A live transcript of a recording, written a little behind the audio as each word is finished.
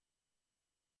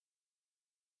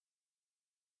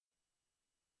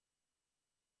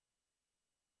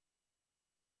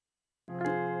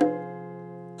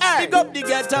Big up the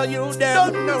ghetto, you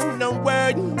them. Don't know no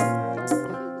word.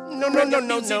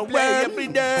 No way every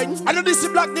day. I know this is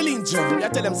Black the Legion. I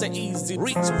tell them say easy,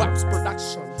 rich vibes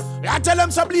production. I tell them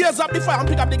say blaze up the fire and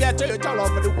pick up the ghetto all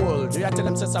over the world. I tell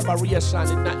them say separation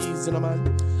is not easy, no man.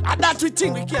 And that we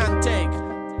think we can't take.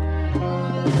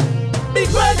 Be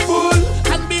grateful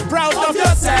and be proud of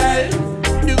yourself.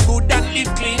 Do good and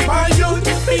live clean, my youth.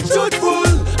 Be truthful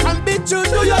and be true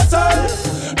to yourself.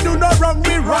 Do not wrong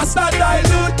with Rasta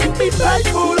dilute. Be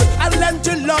faithful and learn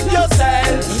to love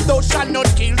yourself. Thou shalt not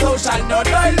kill, thou shalt not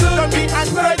dilute. Don't be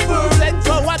ungrateful and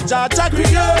for what God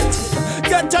create.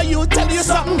 Get to you, tell you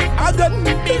something. I'm gonna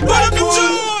be grateful.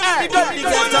 Hey, don't be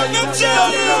get to you.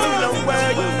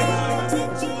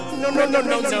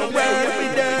 No way every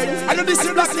day. I know this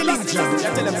is Black the Legion. I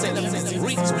tell them say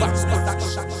rich vibes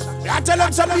production. I tell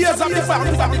them some years of the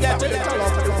family get to it all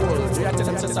over the world. I tell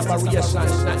them say separation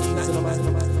is not easy, no man.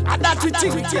 And that we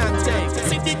think we can't take.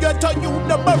 See the ghetto you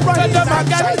number one. Tell them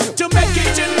again. To make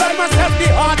it in life must have the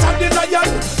heart of the lion.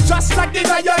 Just like the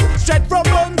lion, straight from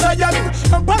Mount Zion.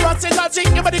 And parasites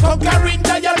sing about the conquering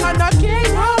lion. And a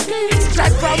king of kings,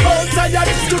 straight from Mount Zion.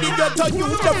 To the ghetto you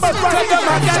number one. Tell them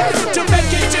again. To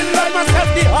make it in life must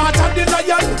have the heart of the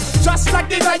lion. Just like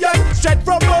the lion, straight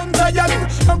from Mount Zion.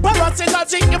 And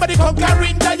parasites sing about the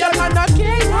conquering lion. And a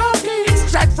king of kings,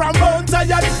 straight from Mount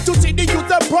Zion. To see the youth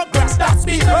of progress, that's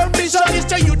me. Ambition is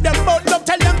to you them both love.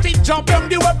 Tell them to jump on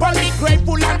the weapon. Be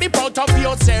grateful and be proud of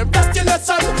yourself. That's the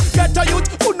lesson. Get a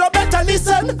youth who know better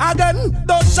listen. Again,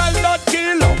 thou shalt not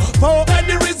kill for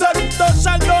any reason. Thou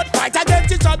shalt not fight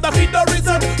against each other for no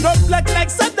reason. Not like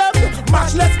Saddam,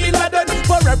 matchless Bin Laden.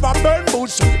 Forever burn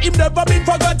bush, him never been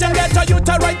forgotten. Get a youth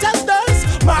to righteousness.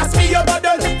 Mask me your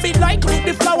burden. Be like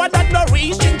the flower that no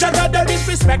reach into the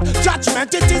disrespect.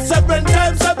 Judgment it is 7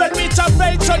 times 7. Reach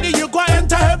eventually you go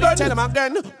enter heaven. Tell them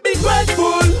again. Be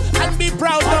grateful and be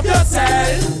proud of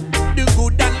yourself. Do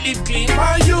good and live clean,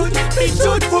 my youth. Be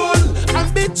truthful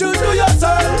and be true to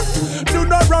yourself. Do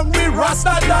not wrong with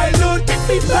Rasta dilute.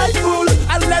 Be faithful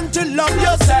and learn to love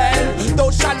yourself. Thou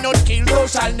shalt not kill, thou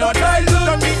shalt not dilute.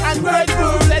 Don't be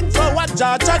ungrateful and for what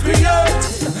God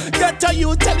create. Get to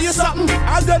you, tell you something.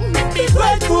 Again, be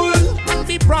grateful and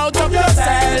be proud of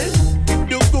yourself.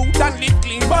 Do good and live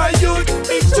clean, my youth.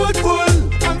 Be truthful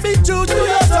and be true to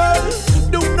yourself.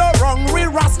 Do no wrong with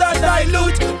Rasta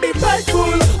dilute. Be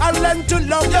faithful and learn to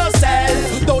love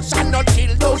yourself. Thou shalt not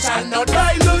kill, thou shalt not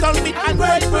dilute. Don't be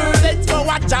ungrateful, let's go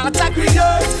what God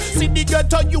create. See the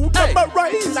ghetto you never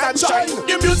rise and shine.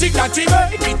 The music that we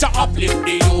make, it to uplift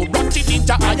the youth. Rock it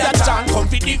into higher chant, come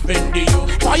to defend the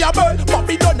youth. Firebird,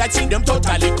 Babylon, I see them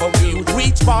totally confused.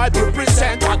 Reach 5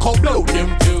 represent, I come blow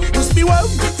them too. Use me well,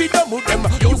 feed them with them,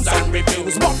 use and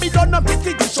refuse. Babylon, I'm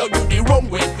busy to show you the wrong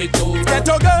way to do.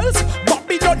 Ghetto girls,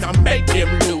 Babylon, and make them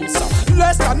lose.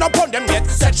 Less than upon them get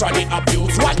sexually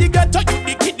abused. While the ghetto you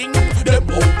the kidding, them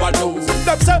overdose.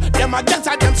 Them say them against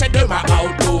and them say them are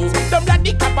outlaws. Them like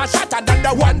the copper shatter than the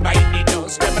one by the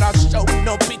nose. Them not show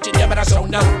no pity, them not show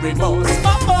no remorse.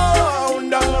 Oh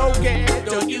no,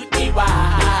 ghetto you the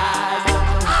wise.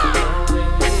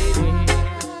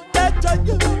 Ghetto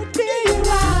you the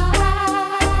wise.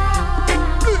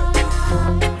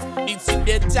 It's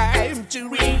the time to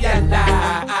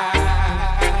realize.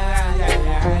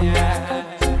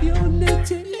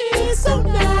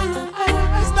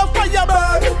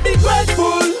 Be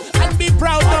grateful and be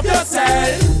proud of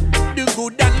yourself. Do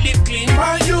good and live clean,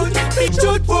 my youth. Be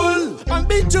truthful and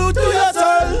be true to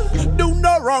yourself. Do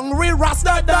no wrong with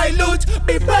Rasta dilute.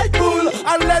 Be faithful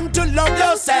and learn to love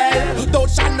yourself. Thou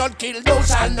shalt not kill, thou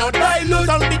shalt not dilute.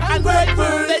 Don't be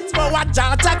ungrateful, let's for what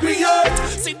God create.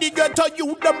 See the ghetto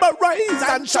you number rise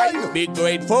and shine. Be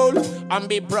grateful and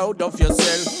be proud of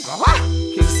yourself.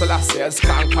 King Selassie has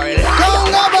conquered.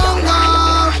 Conga bonga,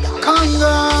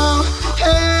 Conga,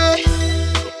 hey.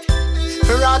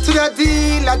 Right to the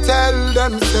deal, I tell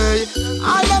them say.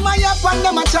 All them a yap and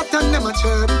them a chat and them a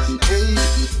chirp. Hey,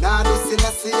 now do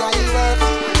Selassie I work.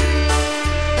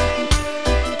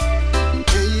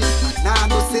 Hey, now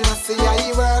do Selassie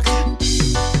I work.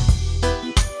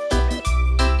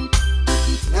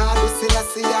 Now do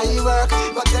Selassie I work.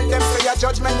 But tell them say your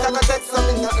judgment I got take some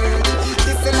in the earth.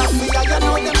 This Selassie I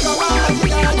know them go on.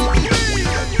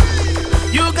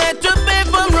 You got to pay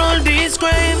for all this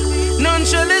crime. None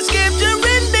shall escape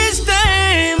during this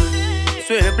time.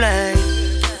 Swear blind,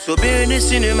 so bear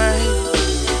this in your mind.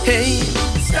 Hey,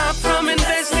 stop from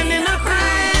investing in a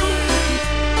crime.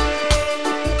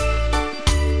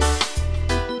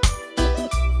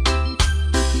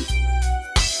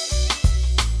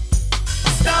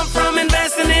 Stop from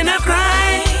investing in a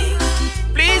crime.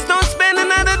 Please don't spend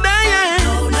another dime.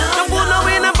 No. Don't put no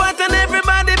in a pot and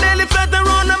everybody belly.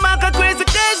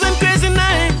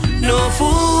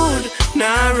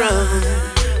 gun.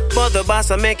 But the boss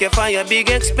will make you fire big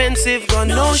expensive gun.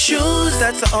 No shoes,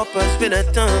 that's the uppers with a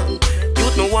tongue.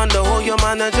 Youth me wonder how your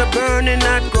manager burning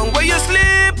that gun. Where you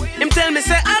sleep? Him tell me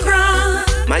say I run.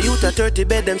 My youth are 30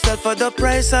 bed themselves for the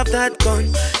price of that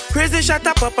gun. Crazy shot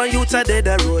up and youths are dead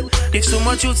the road. If so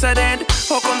much youths are dead,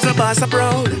 how comes the boss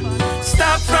abroad?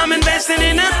 Stop from investing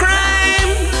in a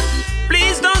crime.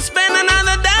 Please don't spend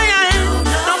another dime.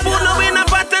 Don't put no in a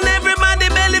pot and everybody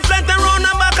belly flat and round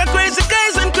the back of crazy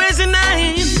guys and crazy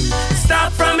nine.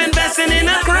 Stop from investing in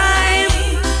a crime.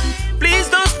 Please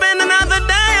don't spend another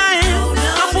dime.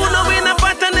 Don't put no in a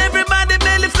pot and everybody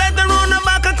belly flat and round the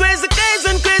back of crazy guys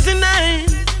and crazy nine.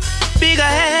 Bigger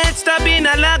head, stop being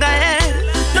a loggerhead.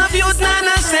 No youth,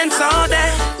 no sense all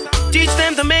that. Teach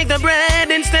them to make the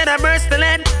bread instead of burst the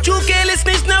lead. True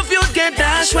carelessness, no youth get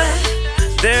dash wet.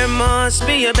 There must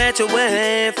be a better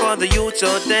way for the youth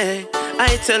out there.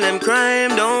 I tell them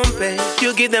crime don't pay.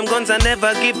 You give them guns and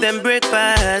never give them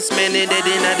breakfast. Many dead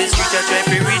in the street are trying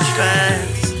to reach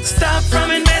fast. Stop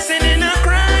from investing in a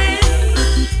crime.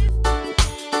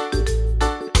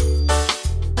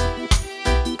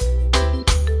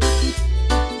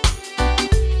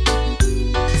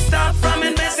 Stop from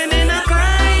investing in a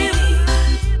crime.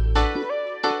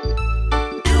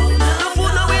 Don't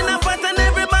put no in a pot and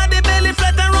everybody belly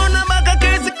flat and round the back of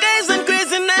crazy guys and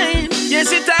crazy nine.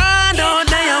 Yes, it hard out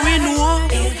there and we know.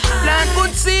 Plant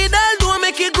good seed, I'll do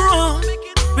make it grow.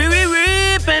 We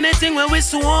reap anything when we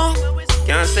sow.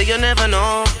 Can't say you never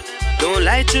know. Don't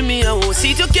lie to me, oh.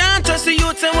 See you can't trust the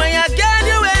youth and when you get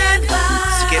your head.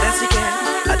 Sick it,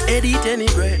 I'll edit any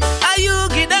bread. Are you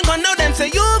get them gun now them say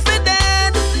you fit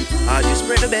dead. Or you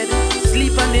spread the bed,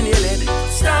 sleep on in your head.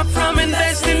 Stop from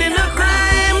investing in a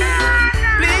crime.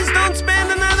 Please don't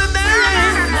spend another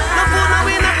dime. No food, no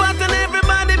in a pot and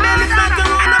everybody belly flat and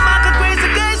round the back of crazy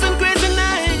guys and crazy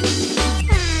nights.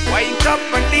 Wake up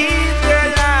and live your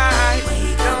life.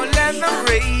 Don't let them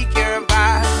break your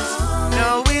vibes.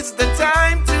 No, it's the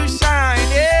time to shine.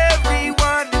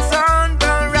 Everyone is on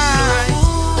the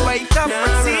rise. Wake up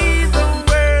and see the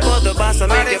world. But the boss will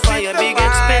make you fire big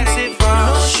expensive gun.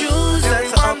 No shoes,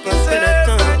 that's up and spin a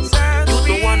tongue. You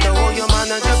don't wonder how your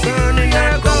manager burning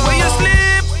that gun. Where you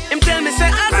sleep? Him tell me say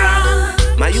I run.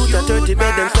 My youth are 30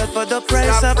 bed themselves for the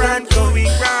price of that gun.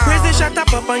 Crazy shot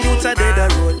up and youths are dead the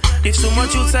road. If so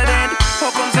much youths are dead,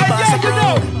 how comes the boss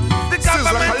abroad? The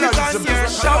government is on your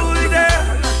shoulder.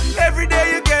 Every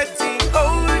day you're getting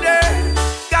older.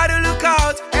 Gotta look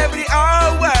out every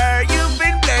hour. You've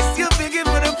been blessed, you've been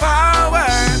given the power.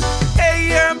 Hey,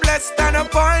 you're blessed and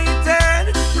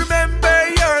appointed. Remember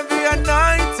you're the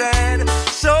anointed.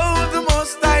 Show the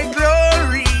most high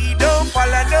glory. Don't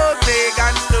follow no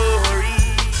pagan story.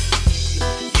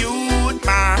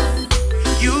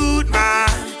 Youth man,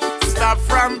 stop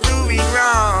from doing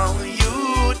wrong.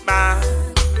 Youth man,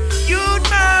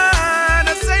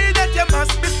 I say that you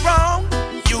must be strong.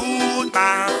 Youth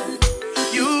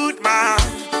man,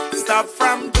 stop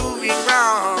from doing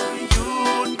wrong.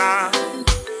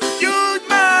 Youth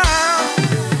man,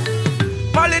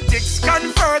 politics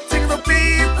converting the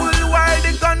people while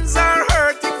the guns are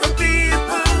hurting the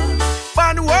people.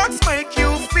 Bad works make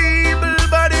you feeble,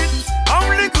 but it's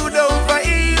only good over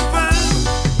evil.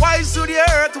 Why should you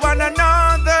hurt one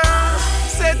another?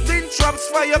 Setting traps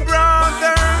for your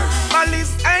brother.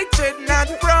 Malice hatred not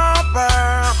proper.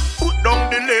 Put down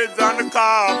the lids on the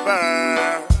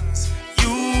coppers.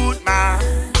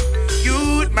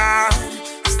 Youth man,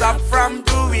 stop from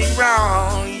doing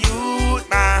wrong. Youth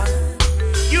man,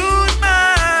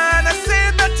 I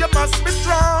say that you must be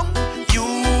strong.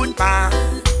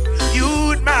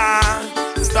 Youth man,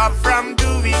 stop from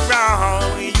doing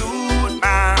wrong. Youth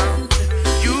man.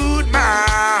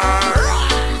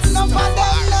 Enough of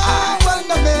them now, well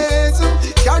the maze.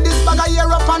 Carry this bag of hair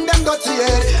up on them dirty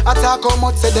head. Attack how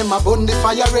much say them a bun the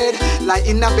fire red. Lie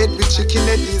in a bed with chicken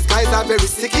head. These guys are very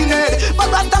sick in head. But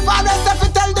Rastafari if you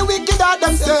tell the wicked how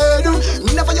them said.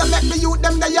 Never you make the youth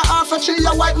them that you half a tree.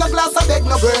 You wipe no glass or beg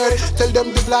no bread. Tell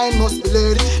them the blind must be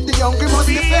led, the hungry must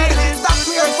be fed. Stop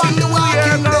fear from the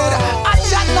walking dead. I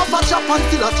chat not for chop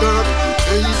until a chirp.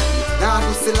 Hey, now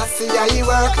do still I see how he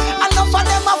work. Enough of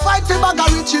them a fight for bag of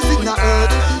riches in the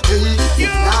earth. Hey,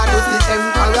 now do the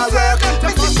emperor work.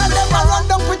 Me sister them a run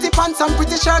down pretty pants and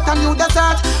pretty shirt and new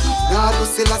desert. Now do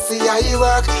still I see how he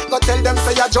work. Go tell them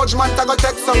say your judgment I go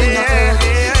take some in the earth.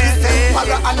 This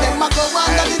emperor and them a go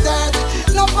under the dirt.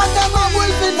 Enough of them a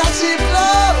wolf in the cheap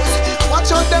clothes.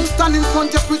 watch out them stand in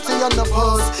front of pretty on the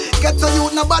pose. Get to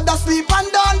you, no bother sleep and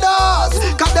down doors.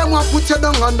 Cause them want put you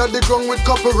down under the ground with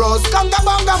couple rows. Conga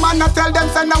bonga man, I tell them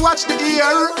say now watch the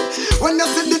ear. When you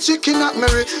see the chicken at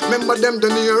Mary, remember them the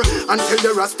near. Until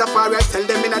the Rastafari tell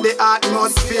them in the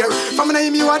atmosphere. From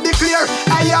name you are declare.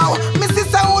 Hey yo, me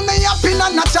sister only happy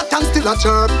and not chat and still a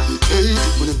chirp. Hey,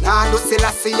 when you nah do still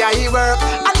a see how he work.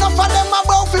 Enough of them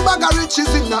about fi bag of riches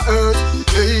in the earth.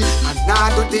 Hey, and nah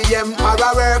do the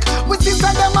emperor work. We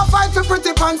sister them a fight for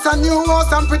pretty pants and new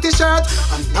house and pretty shirt.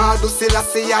 And nah do still a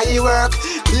see how he work.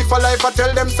 Live a life I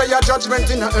tell them say your judgment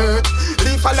in the earth.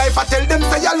 Live a life I tell them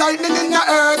say your lightning in the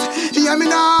earth. Hear me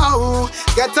now,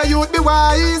 get a youth be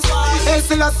wise. Hey,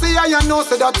 still I see I know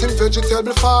say that in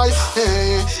vegetable fry.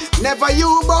 Hey, never you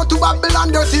bow to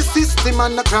Babylon dirty system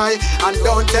and a cry. And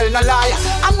don't tell no lie.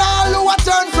 And all who a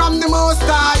turn from the most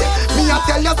high. Me I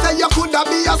tell you say you coulda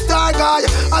be a star guy.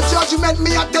 A judgment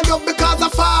me I tell you because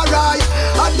of far right.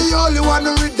 I'm the only one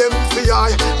who read them for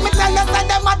you. Me tell you say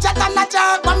them a chat and a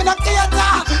jerk, but me no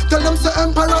cater. Tell them say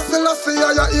Emperor Selassie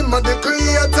I him a the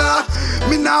creator.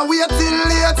 Me now wait till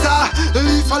later.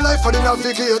 Live a life for the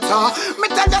navigator. Me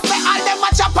tell you say all them a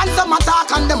chop and some a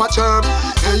talk and them a chirp.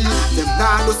 Hey, them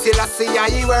now do Selassie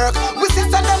I work. We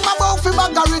sister them about fi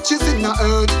bag of riches in the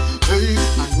earth. Hey,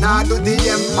 and now do the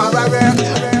emperor work.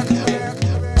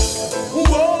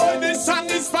 Whoa, this song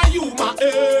is for you, my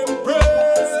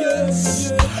empress.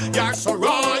 Yes, you're so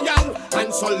royal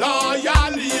and so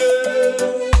loyal, yeah.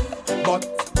 But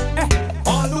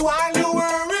all the while you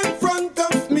were in front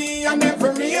of me, I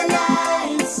never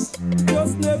realized.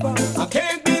 Just never. I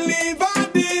can't believe I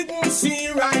didn't see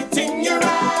right in your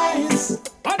eyes.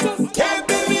 I just can't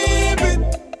believe it.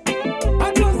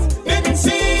 I just didn't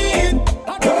see it.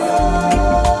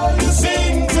 Oh, you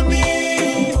sing to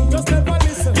me. Just never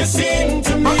listen. You sing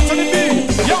to me.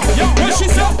 Yo, what she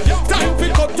said? Time to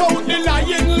cut out the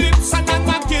lying lips and I'm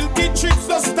not guilty tricks.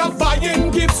 Just stop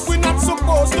buying gifts. We're not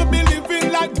supposed to be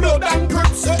living like blood and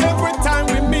crips. So every time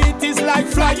we meet is like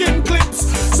flying clips.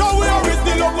 So where is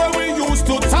the love where we used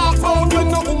to talk about? When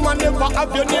no woman never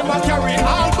have your name and carry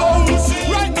albums.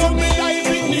 Right now me I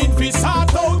need to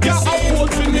sort out. Yeah, I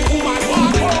hold for me woman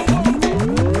walk out.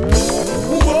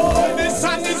 Whoa, this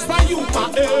song is for you, my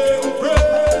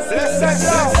empress.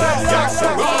 You're so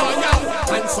royal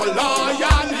and so loyal,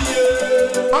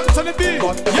 yeah. I'm to the beat.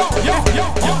 Yo.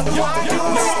 Why you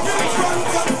in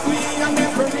front of me? I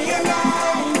never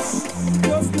realized.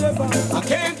 Just never. I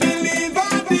can't believe I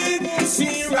didn't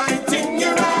see right in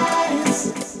your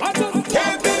eyes. I just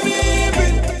can't believe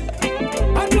it.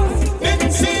 I just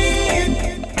didn't see it.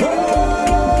 Oh,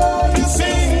 you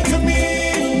sing to me.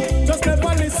 Just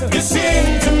never listen. You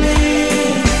sing to me.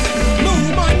 No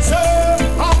man say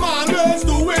I'm always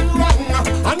doing wrong.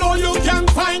 I know you can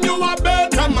find you a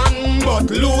better man, but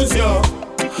lose you.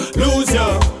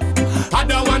 I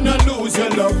don't wanna lose your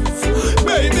love.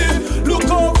 Baby, look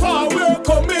how far we're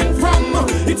coming from.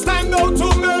 It's time now to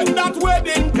make that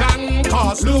wedding plan.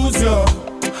 Cause lose you.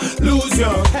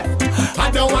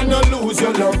 I don't wanna lose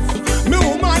your love. Me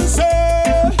woman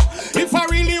say, if I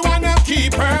really wanna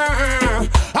keep her,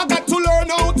 I got to learn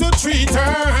how to treat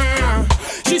her.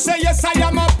 She say yes, I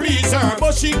am a pleaser,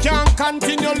 but she can't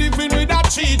continue living with a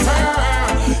cheater.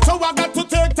 So I got to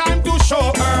take time to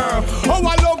show her how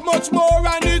I love much more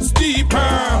and it's deeper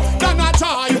than a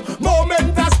joy,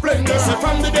 moment of splendor. So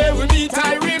from the day we meet,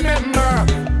 I remember.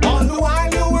 All the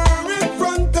while you were in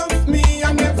front of me,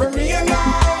 I never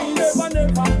realized.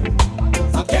 Never.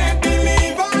 I can't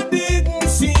believe I didn't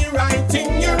see right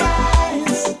in your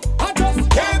eyes. I just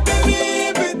can't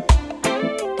believe it.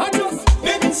 I just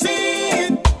didn't see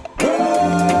it.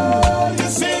 Oh, you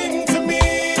sing to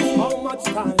me. How much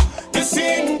time? You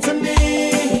sing to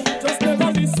me. Just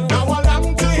never listen. Now I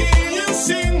long to hear you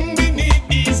sing beneath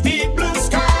these deep blue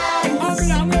skies.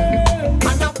 And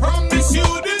I promise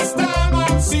you this time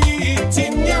I'll see it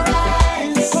in your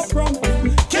eyes. I promise.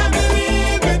 Can't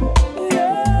believe it.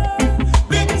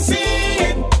 Didn't see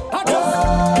it.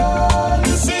 Oh,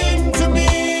 you sing to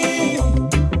me.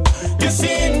 You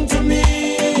sing to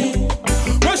me.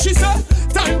 Well, she said,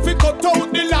 time to cut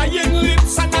out the lying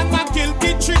lips and I'm not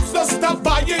guilty tricks. Just stop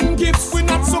buying gifts. We're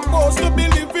not supposed to be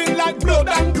living like blood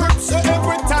and crips. So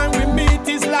every time we meet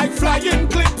is like flying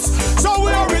clips. So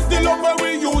where is the love where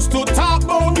we used to talk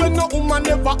about? When no woman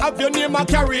never have your name and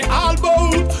carry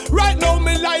album. Right now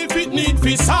me life it need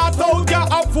to sort out. Yeah,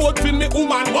 I vote for me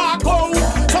woman walk out.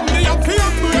 Someday I feel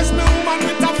embrace me woman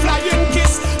with a flying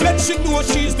kiss. Let she know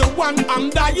she's the one I'm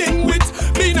dying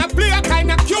with. Being a player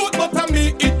kinda cute, but to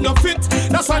me it no fit.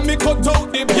 That's why me cut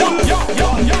out the yo.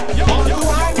 All the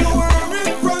while you were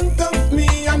in front of me,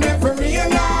 I never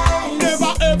realized.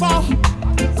 Never ever.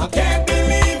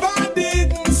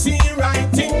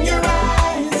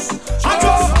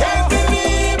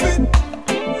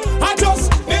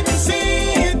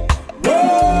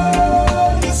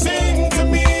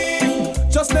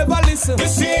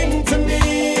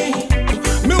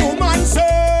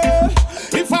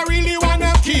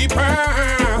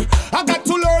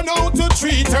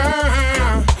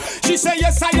 say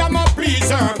yes, I am a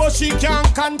pleaser, but she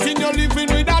can't continue living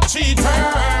with a cheater.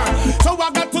 So I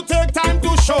got to take time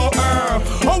to show her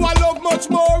how I love much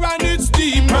more and it's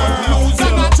deeper. Lose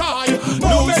and I try,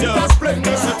 lose your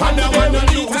splendor, and I wanna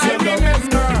lose your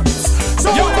remember. So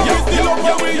what is the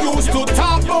love we used to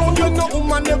talk about? You know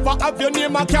woman never have your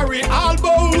name I carry all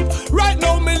about. Right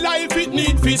now me life it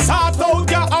need fi sort out.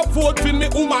 Can't afford fi me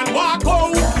woman walk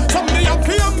out. Someday I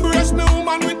fi embrace me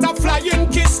woman with a flying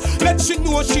kiss. Let she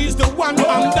know she's the one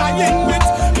I'm dying with.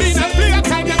 Me not play a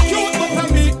kind of cute, but for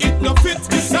me it no fit.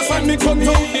 That's why me come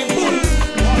down the bull.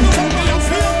 Someday I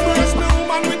fi embrace me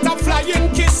woman with a flying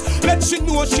kiss. Let she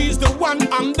know she's the one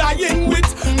I'm dying with.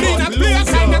 Me not play a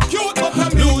kind of cute, but for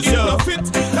me it no fit.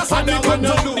 That's why me come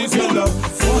down the bull.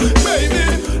 Baby,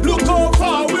 look how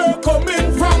far we're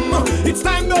coming from. It's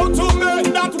time now to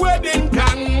make that wedding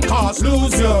plan. Cause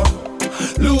lose you.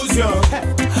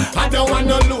 I don't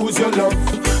wanna lose your love.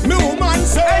 Me woman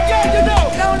say, hey, yeah, you know,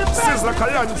 now the best. Like a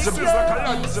lunch, like a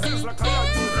lunch.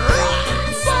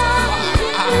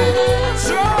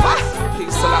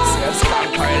 Peace, Celestial,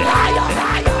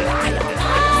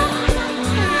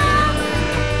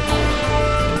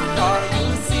 Are you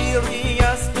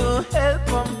serious to help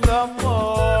them come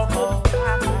home?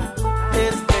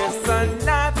 Is this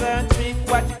another trick?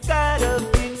 What you got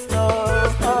up in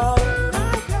store?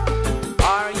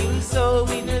 Are you so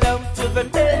in love to the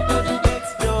neighbors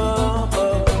next door?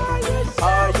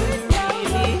 Are you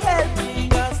really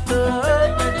helping us to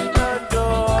open the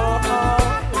door?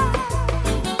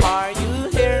 Are you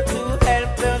here to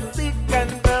help the sick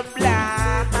and the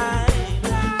blind?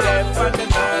 Deaf and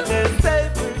another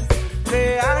savers,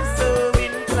 they are so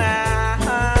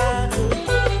inclined.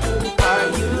 Are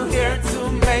you here to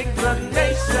make the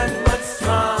nation much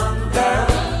stronger?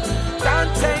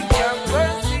 Don't take your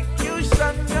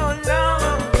persecution no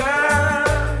longer.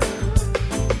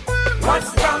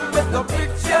 What's wrong with the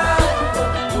picture?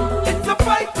 It's a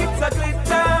fight, it's a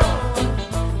glitter.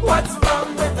 What's wrong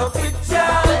with the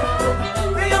picture?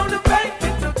 They only make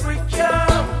it to trick you.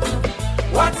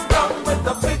 What's wrong with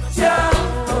the picture?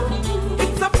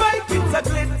 It's a fight, it's a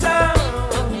glitter.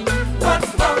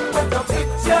 What's wrong with the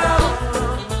picture?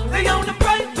 They only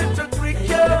make it to trick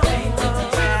you.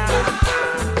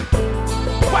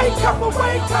 Wake up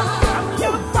from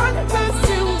your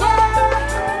fantasy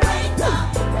world.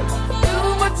 Too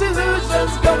much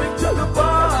illusions going to the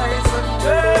boys and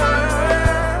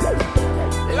girls.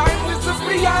 Life is just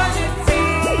reality.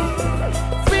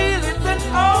 Feel it and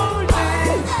hold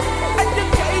it.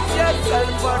 Educate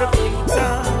yourself for the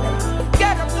future.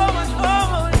 Get up, go and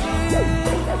hold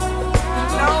it.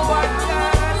 Now what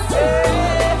can I say?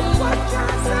 What can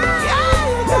I say? Yeah,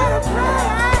 you gotta pray.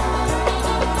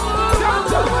 Don't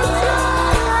do it.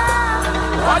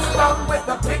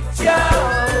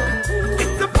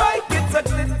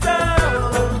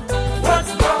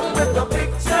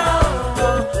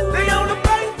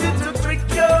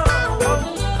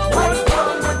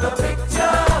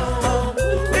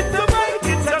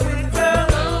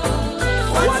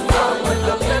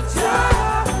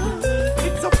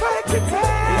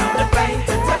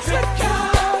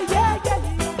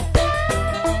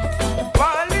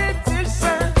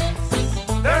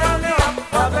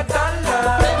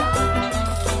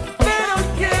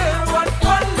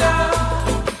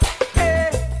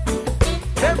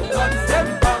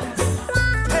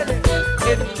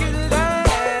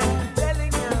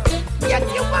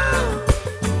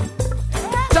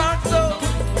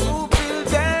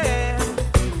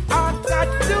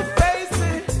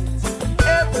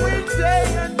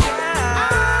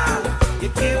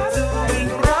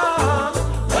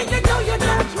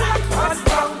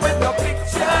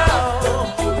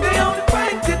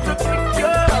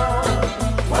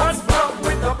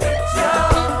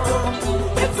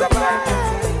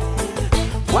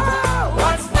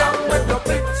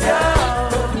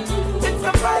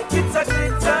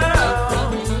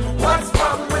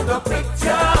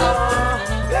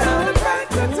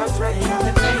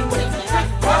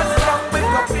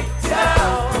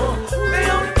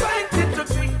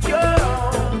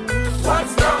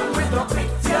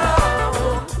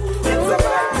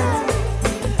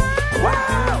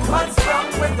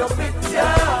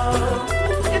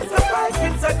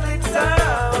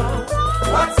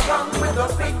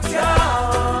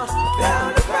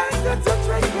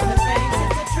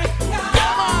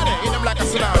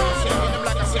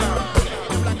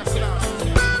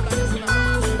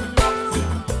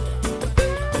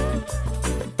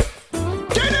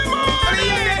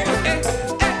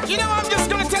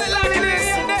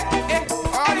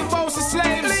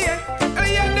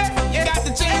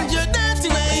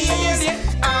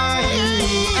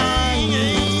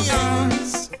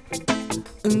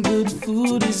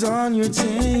 on your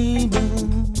table.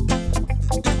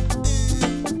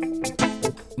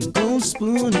 Gold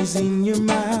spoon is in your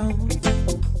mouth.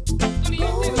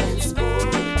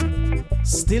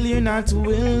 Still you're not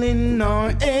willing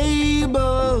nor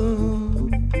able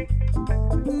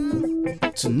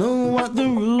to know what the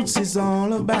roots is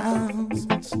all about.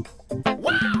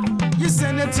 Wow! You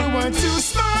said that you were too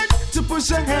smart to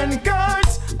push a hand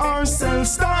cart or sell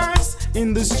stars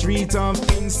in the street of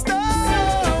Kingston.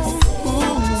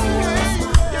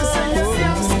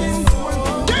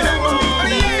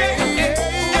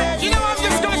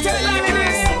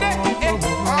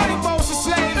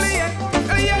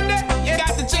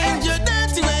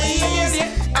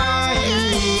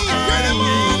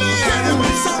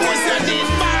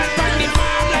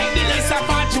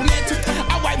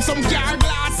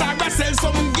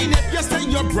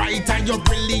 You're bright and you're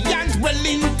brilliant, well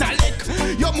intellect.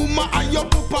 Your mama and your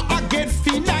papa I get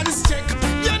finance check.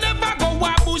 You never go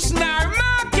a bush nor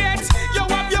market. You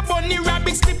have your bunny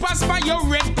rabbit slippers for your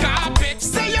red carpet.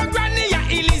 Say your granny a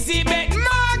Elizabeth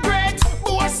Margaret.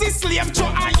 Bossy slave to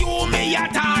a you me a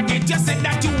target. You said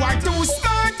that you are too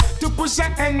smart to push a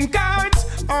hand cart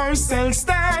or sell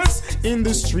stars in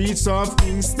the streets of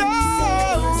Kingston.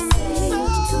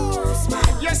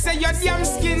 You say your damn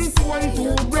skin tone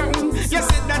too brown. You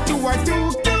said that you are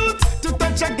too cute to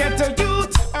touch a ghetto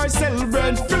youth or sell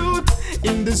bread fruit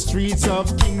in the streets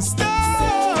of Kingston.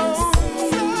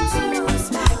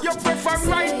 You prefer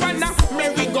right on a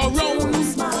merry-go-round.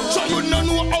 So you don't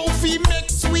know how we make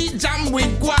sweet jam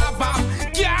with guava.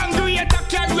 Can't create a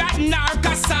carrot nor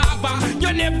cassava.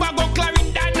 You never go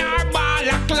Clarinda nor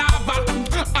balaclava.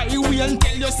 I will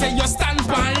tell you say you stand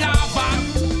for lava.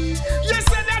 You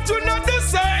said that you know the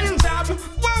certain job.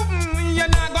 Well, you're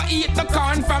not gonna eat the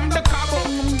corn from the cob.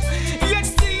 Yet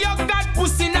still you got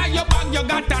pussy in your bag. You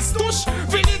got a stush,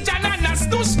 religion and a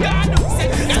stush God.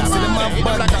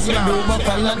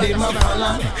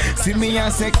 See me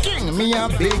and say king, me a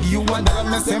beg you and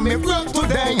me say me broke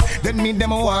today. Then me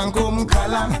them want come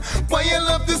color. Why you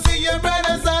love to see your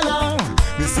brothers along?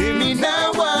 Me see me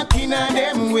now walking on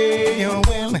them way.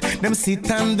 Well, them sit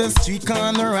on the street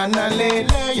corner and a lay.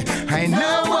 I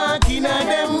now walking on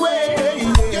them way.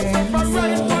 You prefer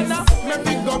right on a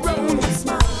merry-go-round.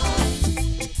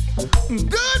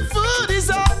 Good food is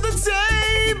on the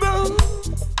table.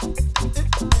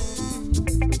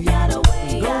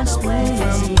 Don't spoon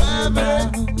from Baba.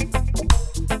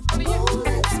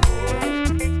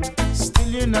 Still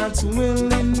you're not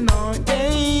willing nor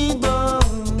able.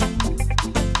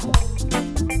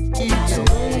 Each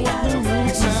away the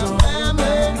roots is all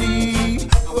family.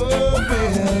 Oh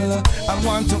well, I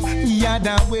want to yard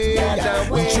away,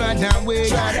 we try that way.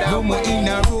 No more in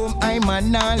a room, I'm a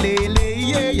nalele.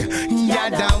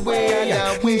 Yard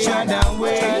away, we try that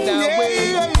way.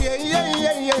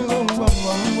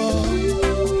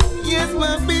 Yes,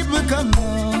 my people, come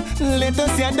on. Let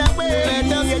us hear that way.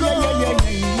 Let us go.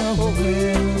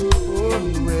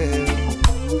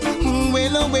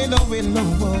 Well.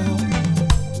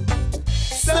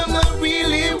 Some don't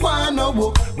really wanna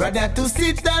walk. Rather to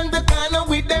sit on the corner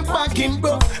with them fucking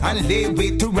bro and lay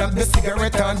wait to wrap the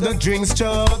cigarette on the drinks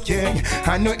choke. Yeah,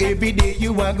 I know every day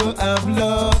you are gonna have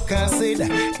luck. I said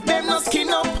them no skin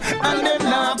up and them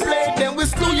not play. Them we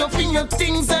screw your finger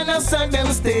things and I saw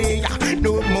them stay.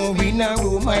 No more in a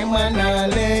room, my man a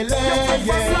lele.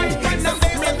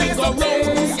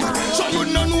 So you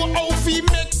don't know how we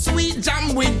make sweet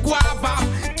jam with guava.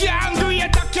 Can't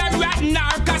create a carrot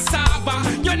nor cassava.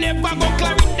 You never go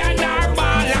Clarinda nor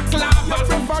balaclava. You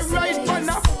prefer right on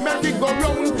a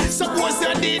merry-go-round. Suppose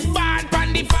you did bad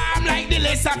on the farm like the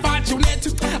lesser fortunate.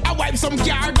 I wipe some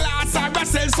car glass or I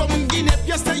sell some guinea.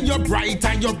 You say you're bright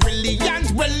and you're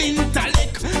brilliant, well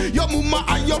intellect. Your mama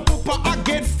and your papa I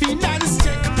get finance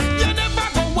check. You never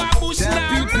go a bush nor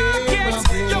market.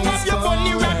 You have your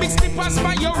bunny rabbit slippers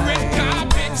for your red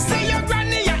carpet. Say your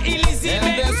granny a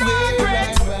Elizabeth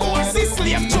Margaret. Bossy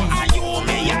slave to a you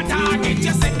me a target.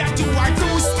 You said that you are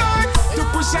too smart to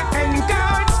push a hand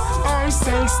cart or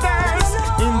sell stars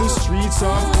in the streets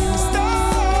of Kingston.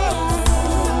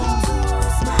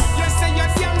 You say your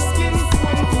damn skin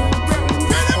tone too brown.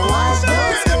 Watch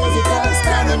those visitors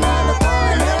standing on the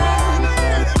corner.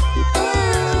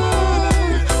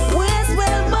 Where's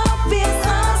well Buffy's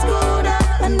all screwed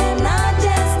up and they're not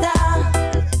just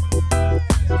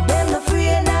them the free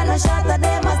and a shot at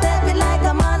them a stepping like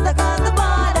a monster across the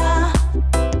border.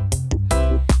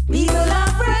 People are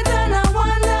afraid and I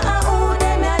wonder who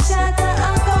them a shot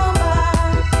and come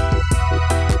back.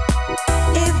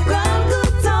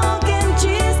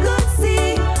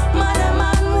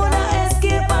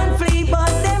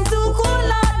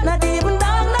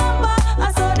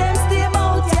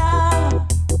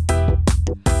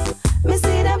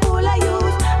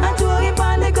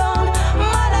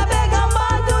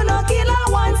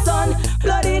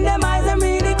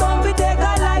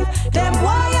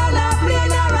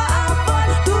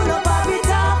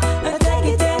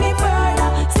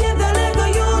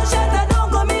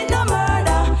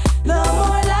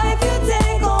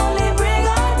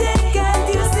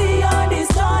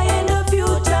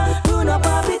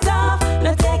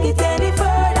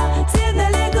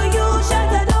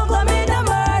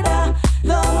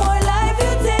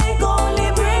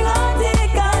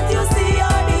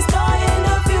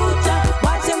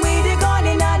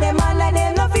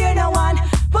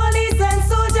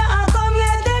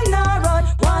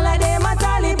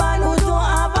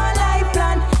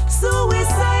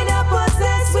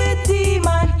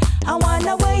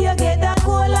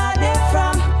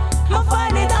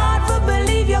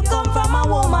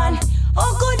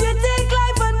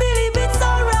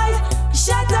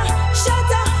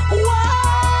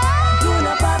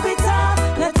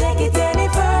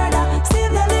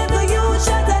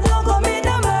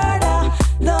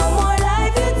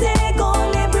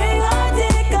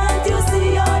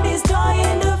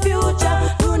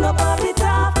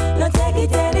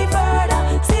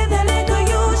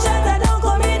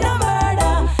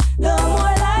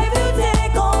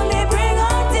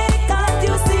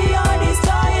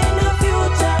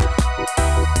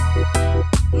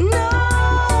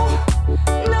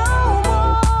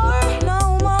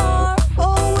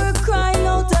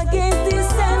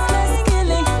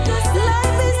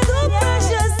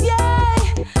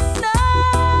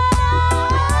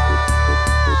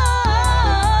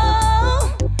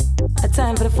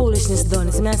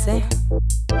 say?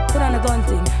 Put on a gun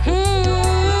thing.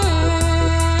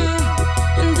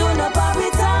 Do not pop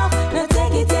it off, not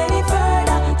take it any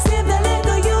further. Save the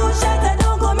little you shot and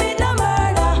don't commit no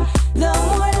murder. The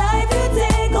more life you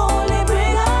take, only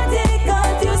bring on take.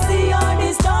 Can't you see you're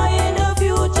destroying the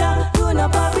future? Do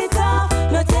not pop it off,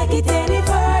 not take it any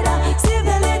further. Save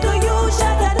the little you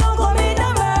shot and don't commit no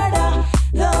murder.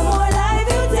 The more life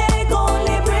you take,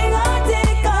 only bring on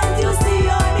take. Can't you see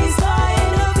you're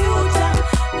destroying the future?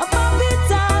 Pop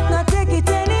it off, not take it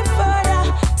any further.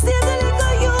 Save the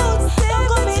little youth, don't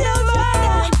commit no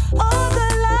murder. All the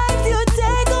lives you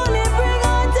take, only bring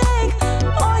on take.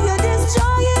 Oh, you're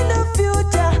destroying the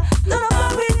future. No, no,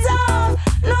 pop it off,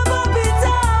 no, pop it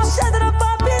off. Shut it up,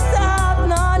 pop it off.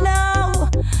 No, no,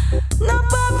 no,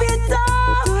 pop it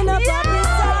off. Do not pop it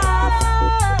off,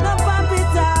 no, pop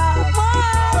it off.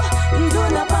 Whoa. Do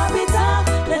not pop it off,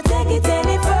 not take it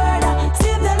any further.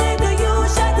 Save the little you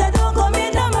shot and don't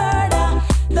commit no murder.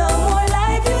 The more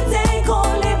life you take,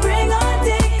 only bring on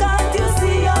take. Can't you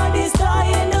see you're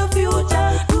destroying the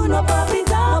future? Do not pop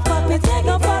it off, no,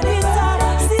 pop it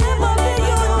off. Save up the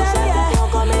youth, yeah. Don't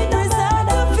commit no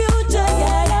murder. The future,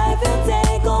 yeah. Life you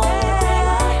take, only bring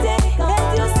on take.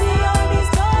 Can't you see you're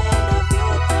destroying the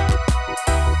future?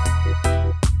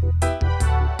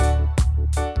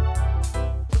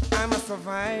 I'm a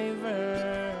survivor.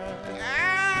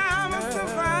 I'm a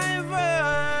survivor.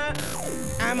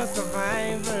 I'm a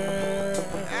survivor.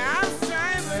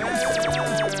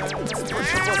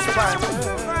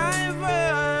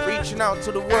 Survivor. Reaching out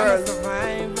to the world.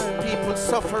 People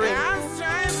suffering.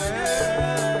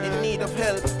 In need of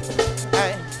help.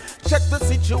 Hey. Check the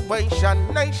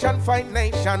situation, nation fight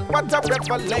nation. What a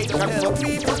revelation for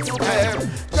people to bear.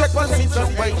 Check the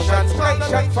situation,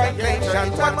 nation fight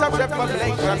nation. What a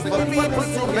revelation for people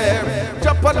to bear.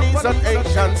 Japanese and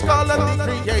Asians call on the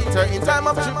Creator in time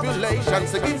of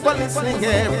tribulations to give a listening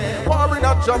ear. War in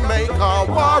a Jamaica,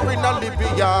 war in a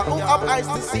Libya. Who have eyes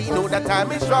to see know that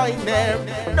time is drawing near.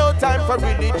 No time for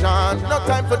religion, no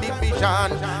time for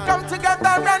division. Come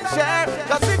together and share.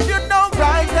 Cause if you know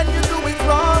right and you do it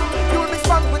wrong, you'll be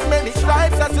swung with many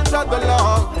stripes as you trod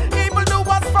along.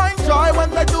 Evildoers find joy when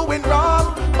they're doing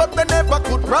wrong, but they never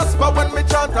could prosper when we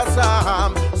chant a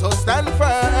psalm. So stand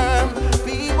firm,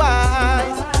 be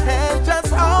wise, and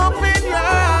just open your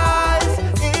eyes.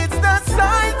 It's the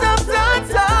sign of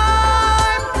the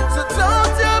time, so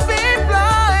don't you be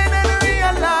blind and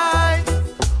realize.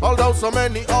 Although so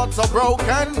many hearts are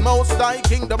broken, most thy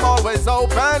kingdom always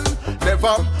open.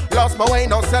 Never lost my way,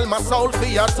 no sell my soul for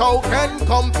a token.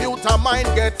 Computer mind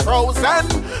get frozen.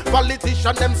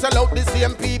 Politician them sell out the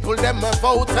same people them a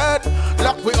voted.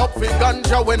 Lock we up for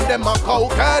ganja when them a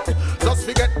coated. Just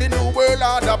forget the new world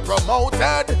order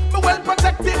promoted. Me well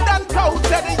protected and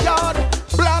coated yard.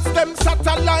 Blast them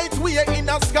satellites we in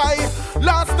the sky.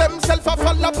 Lost themself a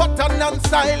fall pattern and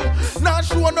style. Now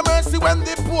show no mercy when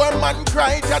the poor man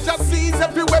cry. Just seize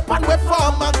every weapon we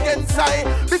form against I.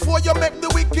 Before you make the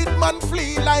wicked man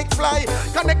flee like fly.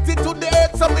 Connected to the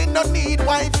earth so we no need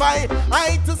Wi-Fi.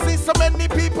 I hate to see so many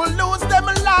people lose them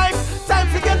life. Time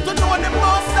to get to know them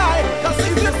most high. Cause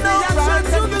if you know right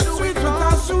to the street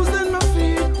without shoes in my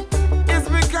feet, it's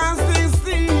because they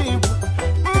steep.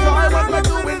 Joy when we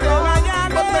do it wrong,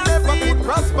 but we never could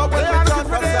prosper when we don't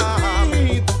prosper.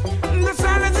 The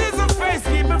challenges of face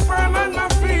keep me firm on my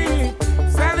feet.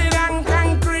 Solid and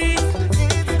concrete.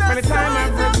 Many times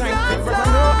I've rejected, but I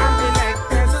know I'm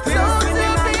elected. Still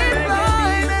singing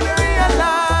and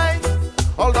realize.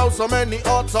 Although so many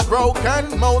hearts are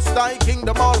broken, most thy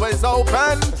kingdom always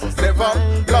open. Never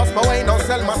lost my way, no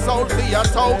sell my soul for a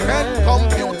token.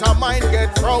 Computer mind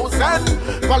get frozen.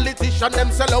 Politician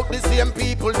them sell out the same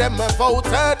people them a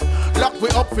voted. Lock we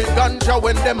up with ganja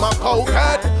when them a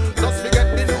coated. Just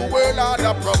forget the new world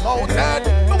order promoted.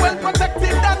 Me well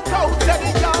protected and coated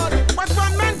yard. What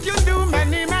one man can do,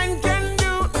 many men can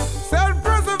do.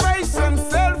 Self-preservation,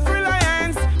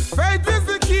 self-reliance. Faith is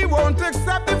the key, won't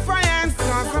accept defiance.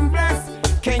 Cause I'm blessed,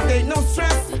 can't take no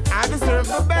stress. I deserve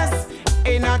the best,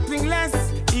 ain't nothing less.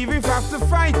 Even if I have to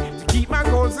fight to keep my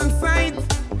goals in sight,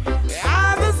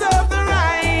 I deserve the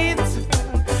right.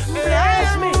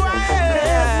 Bless me,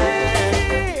 bless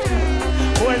me.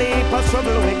 Only heap of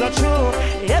trouble we go through.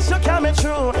 Yes, you coming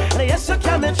true, yes, you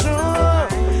coming true.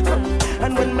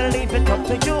 And when me leave it up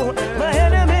to you, my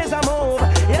enemies are move.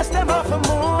 Yes, them off a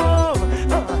move.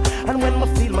 And when me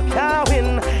feel my car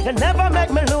win, you never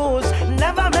make me lose,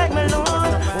 never make me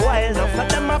lose. While enough of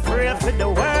them are pray for the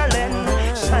world and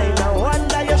shine. I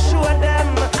wonder you show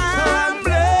them. I'm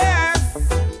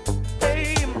blessed.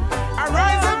 Hey, I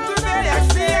rise up today, I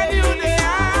see a new day.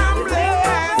 I'm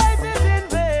blessed.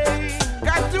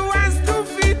 Got 2 hands, 2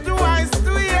 feet,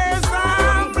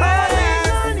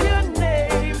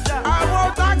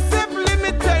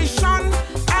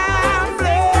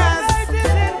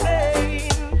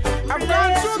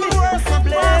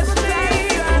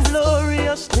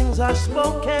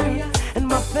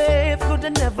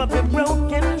 could never be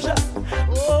broken.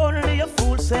 Only a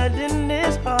fool said in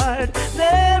his heart,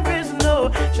 there is no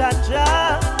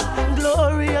Jah.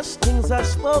 Glorious things are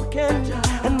spoken,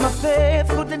 and my faith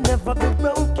could never be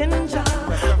broken.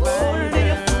 Only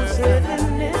a fool said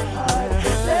in his heart,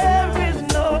 there is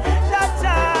no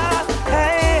Jah.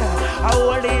 Hey, I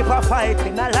will live a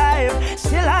fighting alive,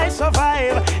 still I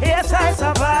survive. Yes, I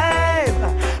survive.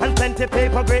 And plenty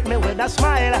people greet me with a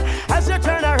smile as you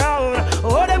turn around.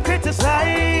 Oh, them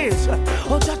criticize.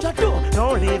 Oh, Jah,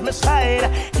 don't leave my side.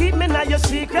 Keep me in your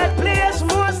secret place,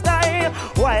 most time.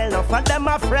 While enough of them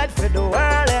afraid for the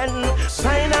world and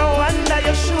sign and wonder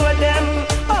you show them.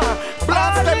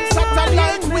 Blast them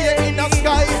satellite way in the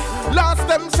sky. Lost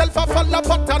themself a fall a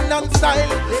pattern and style.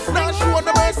 Now show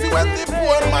no mercy when the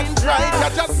poor man cry.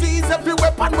 Jah just sees every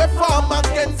weapon we form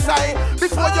against I.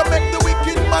 Before you make the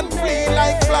wicked man flee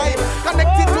like fly.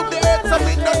 Connected to the earth so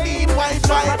we no need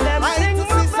Wi-Fi. I hate to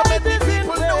see so many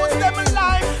people lose them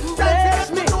alive. Time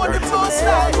to know the most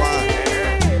life.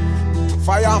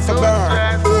 Fire for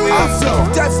burn.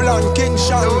 Teflon King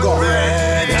Shango.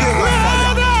 King of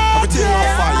fire. Everything on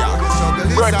fire.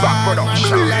 Red back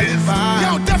production.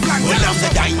 Yo, Teflon. Well, I'm the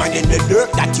diamond in the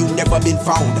dirt that you never been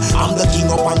found. I'm the king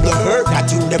up on the earth that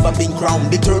you never been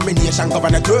crowned. Determination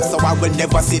govern the earth, so I will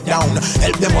never sit down.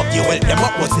 Help them up, you help them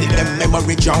up, but still them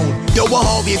memory drown. You will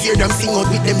always hear them sing out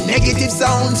with them negative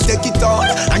sounds. Take it all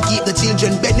and keep the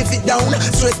children benefit down.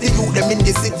 Stress the youth them in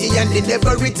the city and in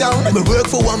every town. Me work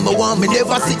for one by one, me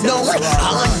never sit down.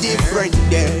 I'm different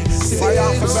there.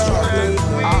 Fire for struggle.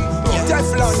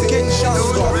 Teflon King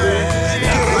Shango.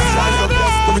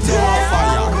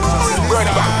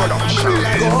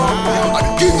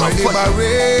 King of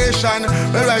liberation.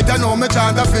 Well, right I know me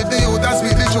chant to fit the youth and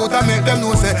speak the truth and make them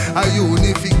know say a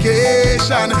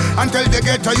unification. Until they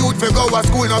get a youth for go to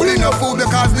school, no play no food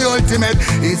because the ultimate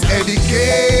is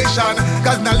education.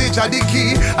 Cause knowledge are the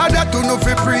key, and that to know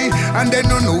for free, and then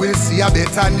no we'll see a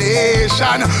better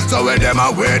nation. So when them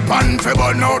a wait pan for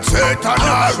burn out Satan,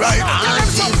 alright.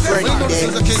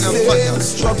 Same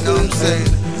struggle,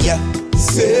 yeah.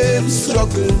 Same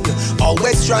struggle,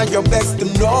 always try your best to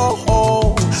know.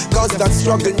 Cause that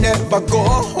struggle never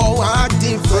go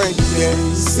different, yeah.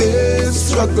 Same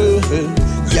struggle,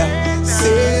 yeah.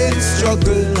 Same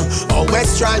struggle,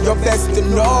 always try your best to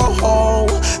know.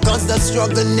 Cause the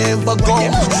struggle never go.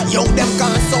 Yo, them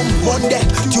can't some Monday,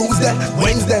 Tuesday,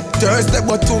 Wednesday, Thursday,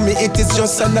 but to me it is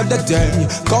just another day.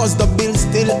 Cause the bill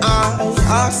still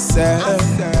I say.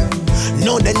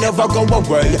 No, they never go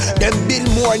away. They build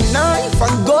more knife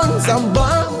and guns and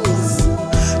bombs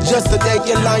just to take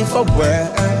your life away.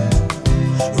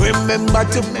 Remember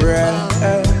to pray.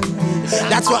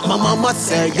 That's what my mama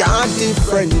said. You're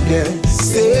different, yeah.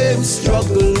 Same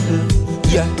struggle,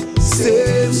 yeah.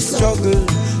 Same struggle.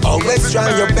 Always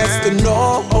try your best to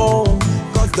know.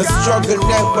 Cause the struggle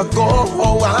never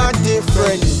go. I'm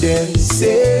different, yeah.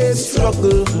 Same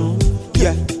struggle,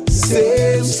 yeah.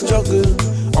 Same struggle.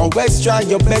 Always try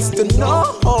your best to know.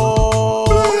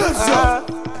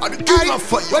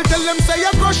 Well, tell them say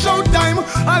you go show time.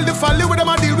 All the folly with them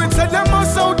I deal with, say them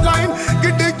must outline.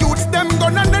 Get the youths them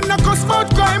gun and then they go smart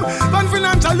crime.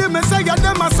 Confidentially me say you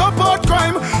them a support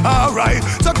crime. Alright,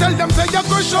 so tell them say you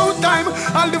go show time.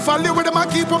 All the folly with them I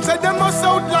keep up, say them must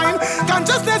outline.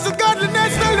 Consciousness is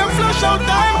godliness, tell them flush out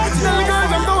time. Tell the girls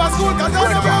them go to school cause they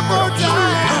never go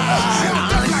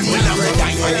time. Well, I'm the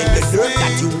diamond in the dirt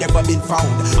that you never been found.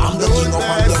 I'm the king up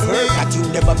on the earth that you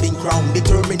never been crowned.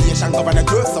 Determination govern the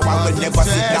earth, so I will never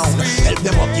sit down. Help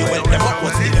them up, you help them up,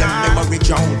 but still them memory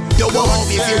drown. You will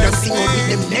always hear them sing out with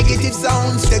them negative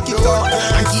sounds. Take it all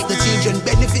and keep the children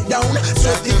benefit down.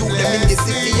 Stress the youth them in the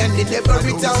city and in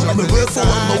every town. Me work for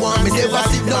one by one, me never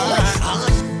sit down.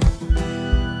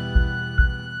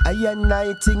 I and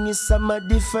I think is some a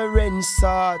different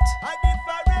sort.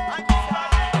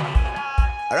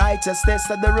 Righteousness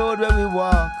of the road where we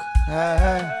walk.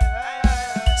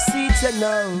 See it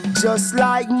now, just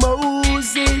like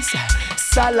Moses,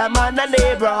 Solomon and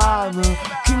Abraham,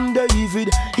 King David,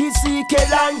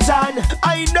 Ezekiel and John.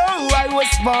 I know I was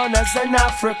born as an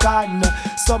African.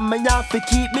 Some may have to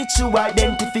keep me true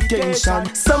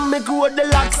identification. Some may grow the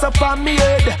locks up on me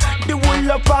head, the wool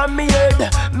up on me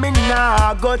head. Me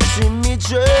nah go trim me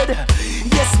dread.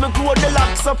 Yes, me grow the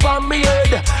locks up on me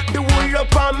head, the wool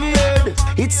up on me head.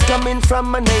 It's coming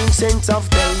from an ancient of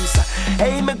days.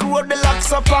 Hey, me grow the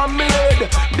locks up on me head,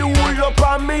 the wool up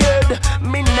on me head.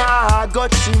 Me nah go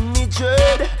trim me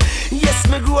dread. Yes,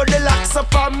 me grow the locks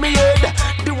up on me head,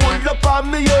 the wool up on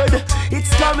me head.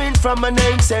 It's coming from an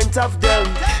ancient of them.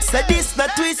 Say this not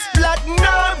twist, black,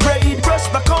 no braid. Brush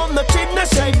back on the chin, no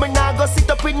shade. Me nah go sit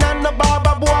up in a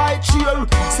barber boy chair.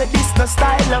 Say this no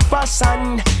style and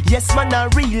fashion. Yes, man, a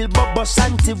real Bobo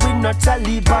Shanti, we not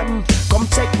Taliban. Come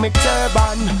check me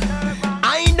turban.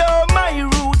 I know my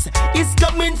roots is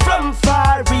coming from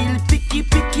far. Real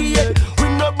picky, yeah. We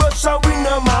no brush and we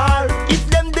no mar. If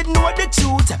them did know the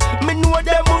truth, me know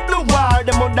them would no war.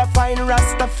 Them would find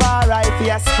Rastafari if he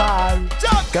as far.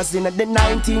 Cause in the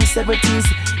 1970s,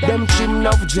 them trim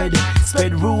of dread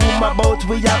spread rumor about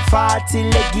we have 40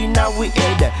 leg in our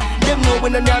head. Them know we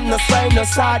no have no swine, no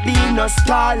sardine, no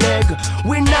star leg.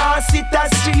 We now sit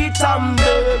a street and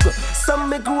beg. Some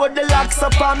me grow the locks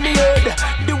up on me head,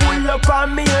 the wool up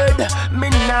on me head. Me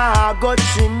nah go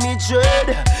trim me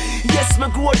dread. Yes, me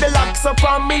grow the locks up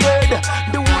on me head,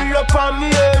 the wool up on me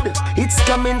head. It's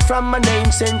coming from an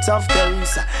ancient of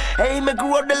days. Hey, me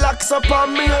grow the locks up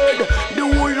on me head, the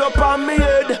wool up on me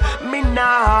head. Me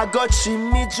nah go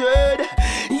trim me dread.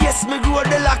 Yes, me grow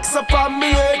the locks up on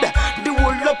me head, the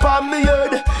wool up on me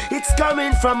head. It's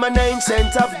coming from an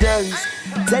ancient of days.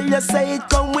 Tell you say it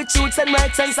come with truth and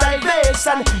rights and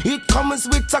salvation. It comes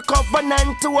with a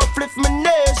covenant to uplift my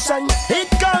nation. It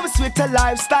comes with a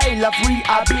lifestyle of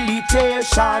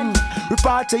rehabilitation.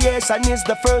 Repatriation is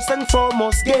the first and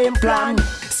foremost game plan.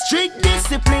 Strict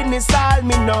discipline is all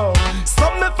me know.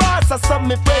 Some me fast, some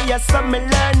me pray, some me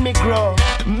learn, me grow.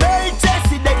 May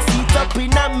Jesse Dex sit up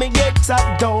in and me get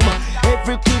top down.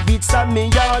 Every pivot's on me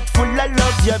heart full of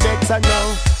love, you better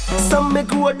know. Some me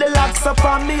grow the locks up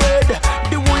on me head,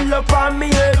 the wool up on me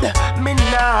head. Me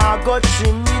nah go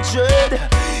trim me dread.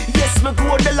 Yes, me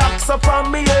grow the locks up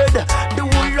on me head, the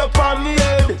wool up on me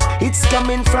head. It's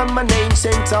coming from an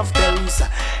ancient of days.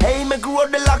 Hey, me grow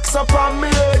the locks up on me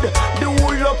head, the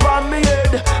wool up on me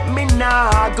head. Me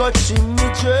nah go trim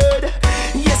me dread.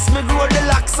 Yes, me grow the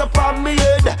locks up on me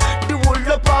head, the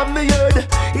wool up on me head.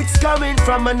 It's coming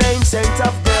from an ancient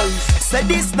of days. Say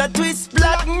this not twist,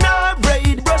 black, no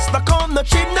braid. Brush back on the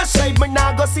chin, no shade. Me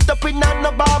nah go sit up in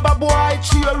a barber boy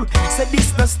chair. Say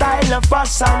this no style and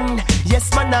fashion.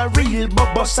 Yes, man, a real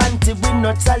Bobo Shanti, we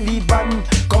not Taliban.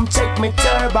 Come check me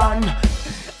turban.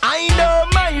 I know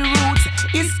my roots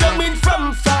is coming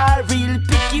from far. Real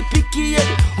picky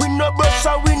head. We no brush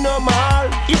and we no mar.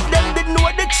 If them did know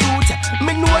the truth,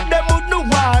 me know them would no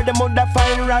war. Them would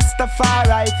find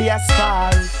Rastafari if he as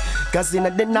far. Cause in the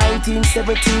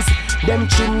 1970s, them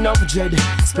trim of dread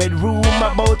spread rumor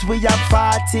about we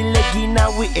have 40 leg in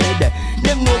our head.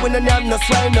 Them know we no have no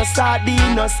swine, no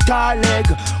sardine, no star leg.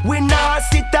 We now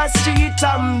sit a street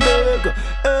and beg.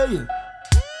 Hey.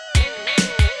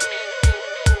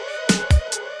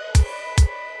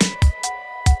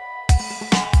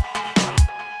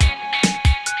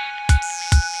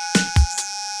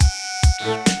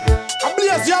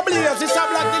 Blaze, it's a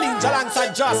black ninja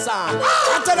alongside Jossa.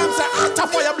 I tell them say, after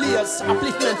fire blaze,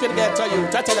 upliftment for the ghetto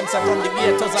youth. I tell them say, from the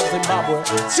ghettos of Zimbabwe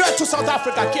straight to South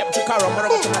Africa, Cape to Cairo,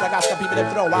 Morocco to Madagascar, people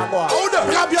them throw one go.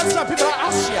 Grab yourself, people are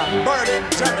Austria, Berlin,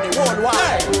 Germany,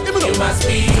 worldwide. You must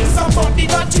be somebody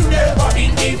that you never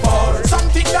been before,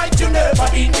 something that you never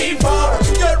been before.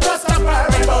 You're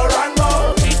Rastafari, more and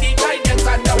more. With the guidance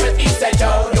and the way he said,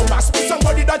 you must be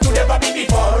somebody that you never been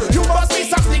before. You must be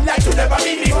something like you never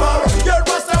been before. You're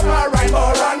Rastafari,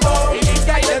 more and more. With the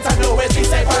guidance and the way he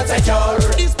said,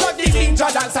 this blood the ninja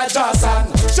dance at Johnson.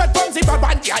 Shut from Zipper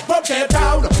Bandy, I from Cape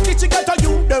Town. Teaching get to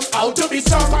you them how to be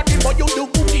strong. And the more you do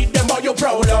good in them, more you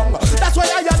prolong. That's why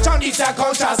I have chant, it's a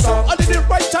culture song. Only the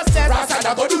righteousness,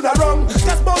 Rasta go do the wrong.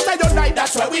 Cause both I don't like,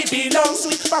 that's where we belong.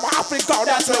 Sweet from Africa,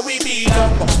 that's where we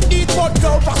belong. Equal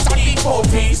progress and equal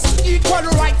peace, equal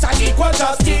rights and equal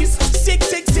justice.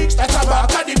 666, that's a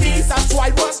mark of the beast. That's why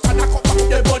Rasta knock up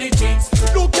the body cheeks.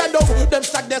 Look at them, them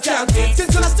stack their candy.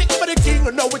 Since when I stick for the king,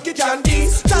 no wicked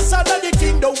candies. Just under the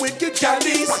king, no wicked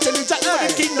candies. Actually, just for the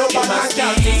king, no bad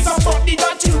candies. Somebody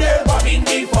that you never been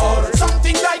before,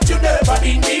 something like you never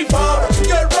been before.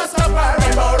 You're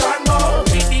Rastafari, more and more.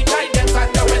 With the guidance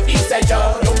and the way he said,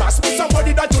 you must be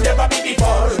somebody that you never been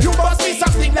before. You must be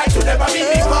something like you never been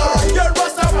before. You're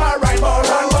Rastafari, more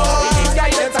and more. With the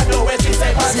guidance and the way he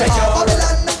said,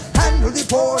 Babylon, handle the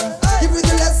poor. Give you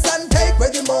the less and take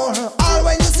with the more. All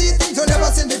when you see things you never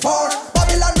seen before.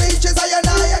 Babylon reaches I and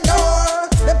I adore.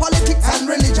 The politics and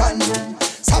religion.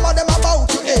 Some of them about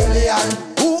to alien.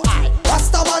 Who I?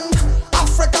 Rastaman,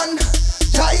 African.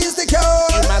 Jah is the cure.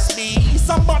 You must be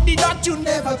somebody that you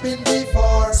Never been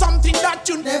before. something that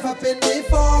you Never been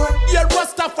before. You're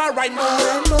Rastafari, more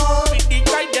and more. with the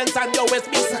guidance and your ways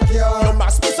be Secure. You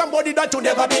must be somebody that you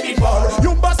never been before.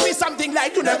 You must be something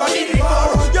like you never been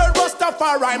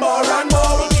Rastafari more and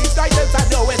more. These guidance I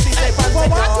know it's the safe and secure. For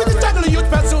what will the jungle youth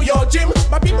pursue your gym?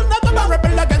 My people not gonna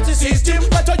rebel against the system.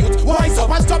 Let your youth wise up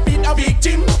and stop being a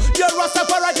victim. Your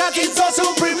Rastafari God is so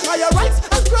supreme. Higher rights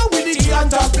and grow with the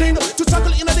and discipline. To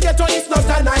struggle in the ghetto is not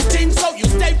a nice thing. So you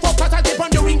stay focused and keep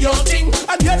on doing your thing.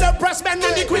 And you're the press man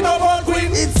and the queen of all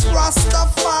queens. It's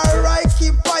Rastafari,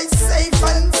 keep I safe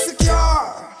and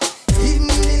secure. Hidden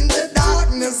in the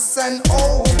darkness and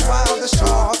over the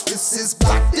shore. This is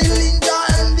Black the Ninja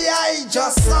and the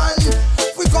Ija Sun.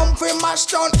 We come for mash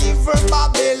down evil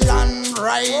Babylon.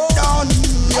 Right down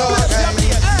your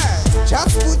head.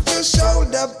 Just put your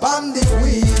shoulder on the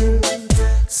wheel.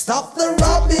 Stop the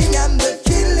robbing and the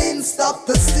killing. Stop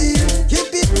the steal.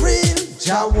 Keep it real.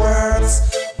 Jah words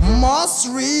must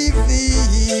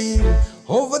reveal.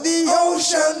 Over the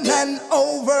ocean and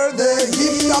over the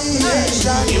hill of the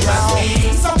nation. You must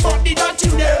be somebody that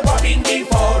you never been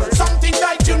before. Something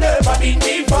that you never been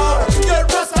before. You're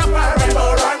Rastafari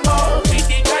more and more.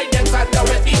 With the guidance and the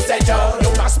way he said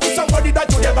you must be somebody that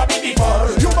you never been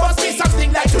before. You must be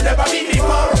something that you never been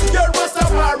before. You're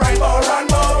Rastafari more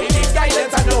and more. With the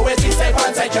guidance and the way he said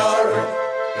and secure.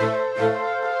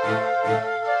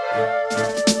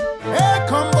 Hey,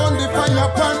 come on the fire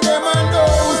upon them and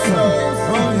those.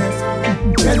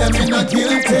 Tell them you're not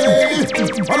guilty.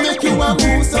 Or make you a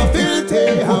move so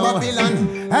filthy. Oh, Babylon,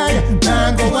 hey,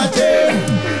 now go a jail.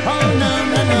 Oh, no.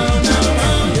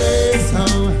 Yes,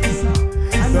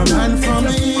 the man from the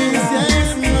east, yes,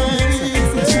 no.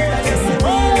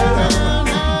 Oh,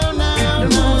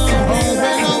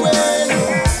 well.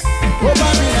 Oh,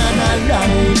 Babylon, I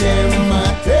lie them a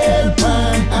tell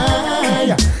pan.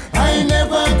 I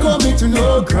never commit to no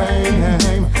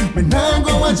crime. Me nah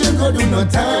go watch and go do no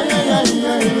time.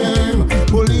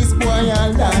 Police boy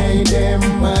I lie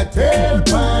them a tell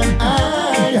pan.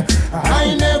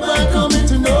 I never commit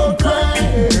to no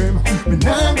crime. Me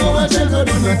nah go watch and go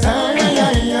do no time.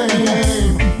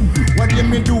 What do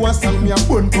me do a song me a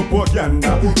bun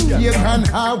propaganda? Here can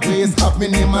always have me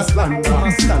name a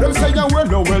slander. Them say a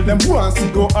well, them want to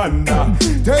go under.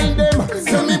 Tell them,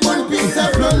 say me bun piece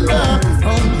of plunder.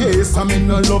 Yes, I mean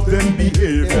no love them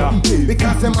behavior.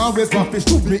 Because them always want to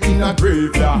shoot me in a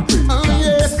graveyard.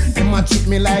 Yes, them a treat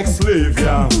me like slave,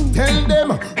 yeah. Tell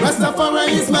them, Rastafari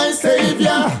is my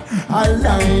savior. I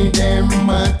lie them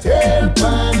a tell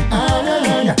pan.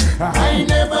 I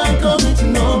never commit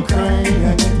no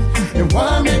crime. They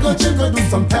want me go check go do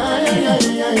some time.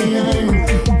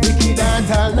 Wicked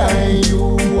and I lie,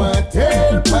 you a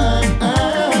tell pan.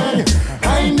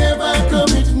 I never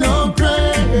commit no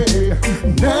crime.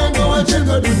 Now go and check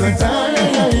go do no time.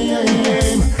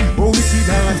 Oh wicked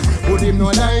and, oh them no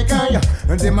like I.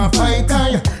 And them a fight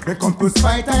I. They come to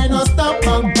fight I, no stop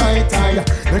and bite I.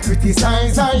 They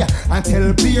criticize I and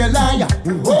tell be a liar.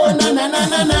 Oh na.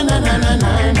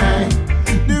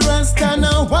 The Rasta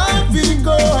now want we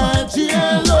go a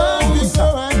jail.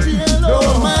 No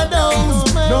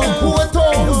madams, no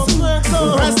photos.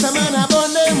 Rasta man upon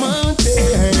the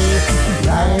mountain.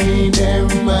 Lie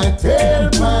them a tell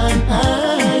man.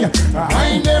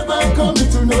 I never commit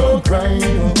to no crime.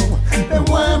 They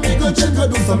want me go check go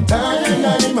do some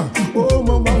time. Oh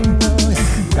mama,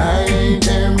 lie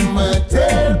them a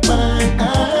tell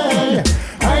man.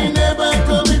 I never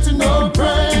commit to no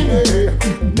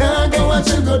crime. Now go watch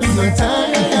and go do no time.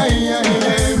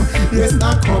 Yes,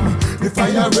 now come the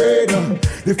fire raider,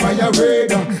 the fire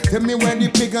raider. Tell me when the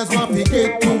piggers want to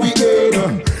get to we aid.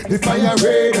 The fire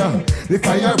raider, the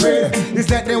fire raider. It's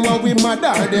like them want we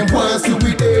murder, them want to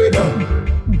we dead.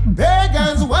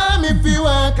 Pagans want me fi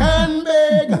walk and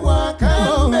beg, walk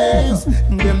and beg.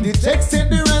 Them the checks said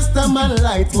the Rasta man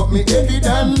light, but me heavy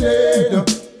than lead.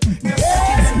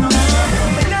 Yes, no.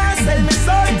 Me nah sell me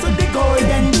soul to the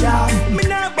golden calf. Me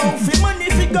nah bow fi money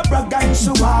fi go brag and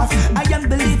show off. I am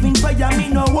the living fire, me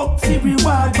no work fi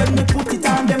reward. When me put it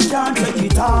on, them can't take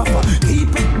it off.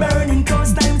 Keep it burning,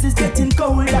 cause times is getting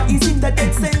colder. Is it the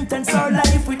death sentence or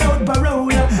life without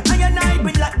parole? I and I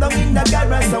been locked down in the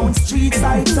garage on street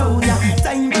side town.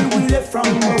 Time to we left from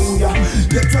home.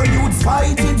 Get your youths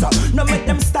fight it. No make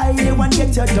them style you and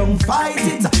get your down fight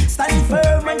it. Stand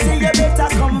firm and say you better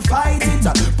come fight it.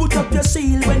 Put up your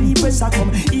shield when the pressure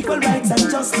come. Equal rights and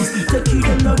justice. Take it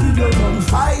and love you don't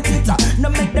fight it. No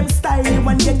make them style you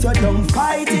and get your down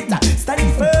fight it.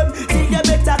 Stand firm, say you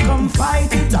better come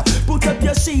fight it. Put up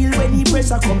your shield when the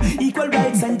pressure come. Equal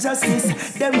rights and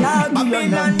justice. Them now give you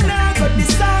none. Now got the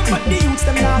song, but the youths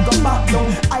them now go back down.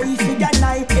 I figure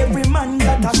night, every man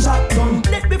got a shotgun.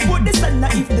 Let before the sun,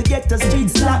 if they get the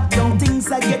streets locked down,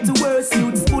 things I get to worse,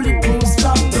 youths bulletproof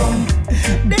strap down.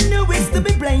 They know it's to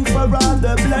be blamed for all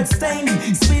the blood stain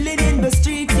spilling in the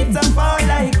streets, it's a fall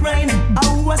like rain.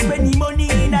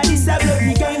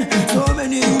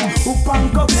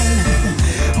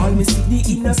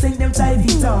 innocent, them try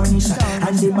to tarnish.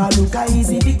 And them a look a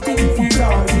easy victim for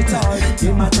target.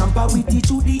 Them a tamper with the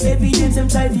truth, the evidence, them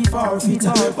try to forfeit.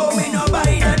 But we no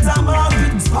buy that a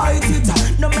market, fight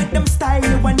it. No make them style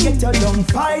you and get your dung,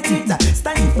 fight it.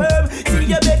 Stand firm, till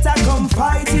you better come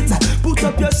fight it. Put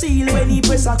up your shield when the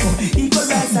pressure come. Equal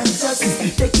rights and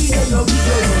justice, take it and you give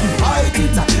your gun, fight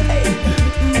it. Hey,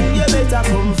 you better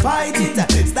come fight it.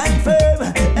 Stand firm,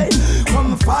 hey,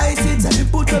 come fight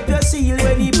it. Put up your shield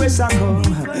when the pressure come.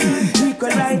 Equal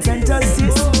rights and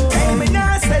justice. Hey, me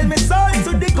nah sell me soul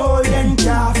to the golden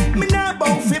calf. Me nah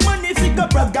bow for money, figure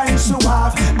brag and show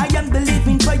off. I am the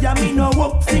living fire, me no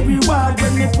work for reward.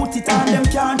 When they put it on, them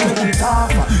can't take it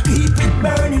off. Keep it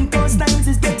burning, cause times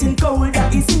is getting colder.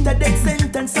 Is it a death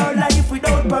sentence or life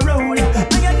without parole? I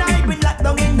and I been locked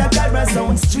down in the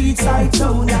Garazone, street side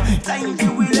town. Time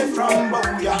you will live from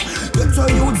Boya. Get your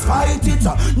youths fight it.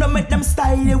 No make them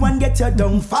style you and get your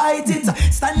dung, fight it.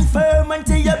 Stand firm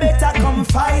until you better come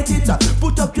fight it.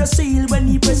 Put up your shield when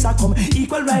the pressure come.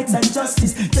 Equal rights and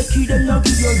justice. The kid and no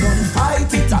give your gun,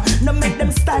 fight it. No make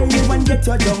them style you and get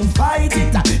your dung, fight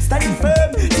it. Stand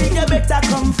firm till you better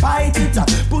come fight it.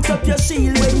 Put up your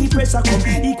shield when the pressure come.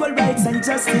 Equal rights and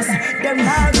justice. Them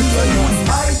now give your gun,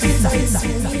 fight it.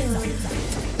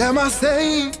 Them I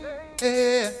say,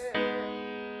 yeah.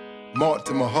 More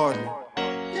to my heart.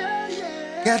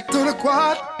 Get to the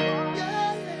quad.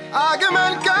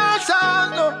 Argument can't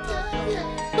solve no.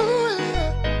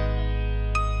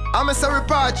 I'm a say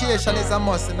repatriation is a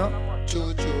must, you know.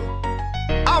 True.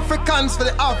 Africans for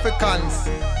the Africans.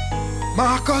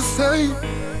 Marcus say,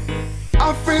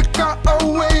 Africa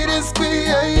await its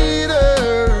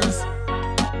creators.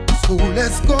 So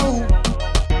let's go.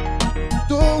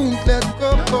 Don't let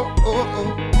go.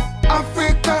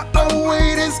 Africa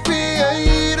await its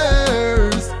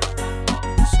creators.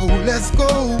 So let's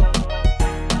go.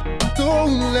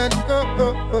 Don't let go.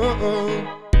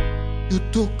 You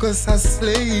took us as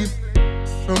slave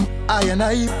from I and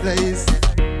I place.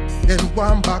 Then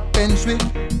one back bench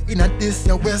in a this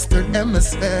your western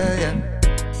hemisphere.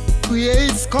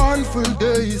 Create scornful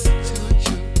days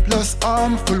plus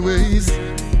harmful ways.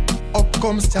 Up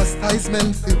comes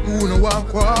chastisement for who no one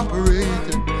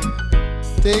cooperate.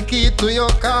 Take it to your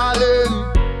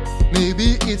calling.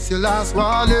 Maybe it's your last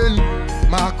warning.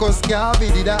 Marcus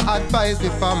Garvey did advise me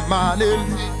from morning.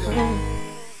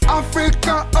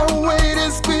 Africa await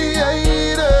its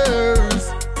creators.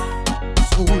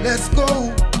 So let's go.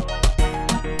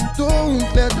 Don't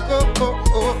let go.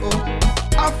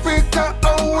 Africa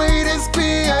await its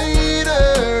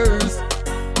creators.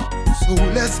 So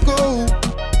let's go.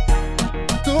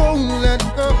 Don't let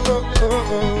go.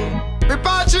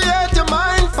 Repatriate your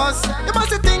mind first. You must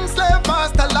see things slave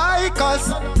master like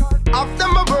us. Of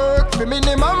them a work for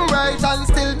minimum right, and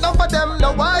still none of them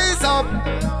no wise up.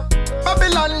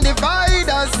 Babylon divide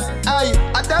us, aye,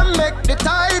 and them make the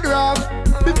tide rough.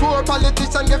 Before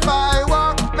politicians get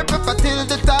firework, me prefer till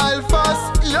the tile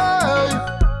fast,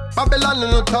 yeah. Babylon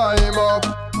no time up,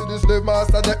 to the slave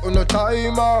master they no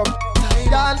time up.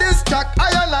 Yeah, this track I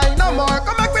align no more.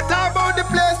 Come make me talk about the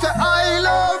place that I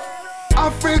love.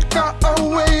 Africa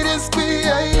await its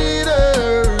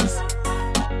creators.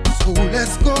 So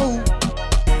let's go.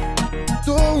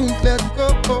 Don't let go.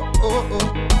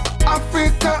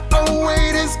 Africa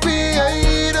await its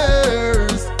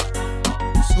creators.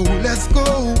 So let's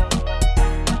go.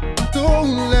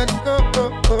 Don't let go.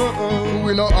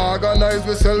 We no organize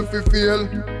ourselves, we feel.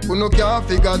 We no can't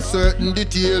figure certain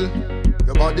detail.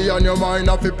 Your body and your mind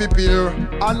have to prepare.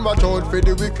 And watch out for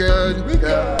the wicked,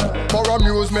 yeah. For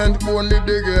amusement, only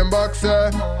the game back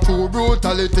say. Through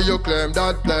brutality you claim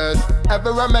that place.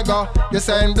 Everywhere me go, you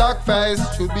saying blackface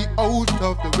should be out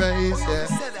of the race, yeah.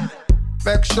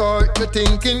 Make sure you're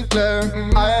thinking clear.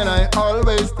 I and I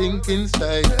always thinking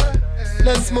straight.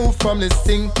 Let's move from this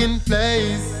sinking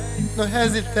place. No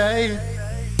hesitate.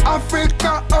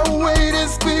 Africa await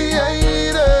its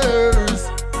creators.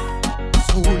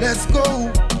 So let's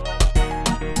go.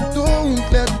 Don't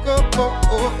let go.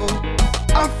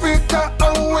 Africa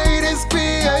await its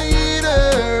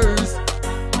creators.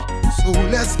 So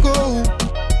let's go.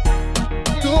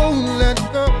 Don't let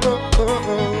go.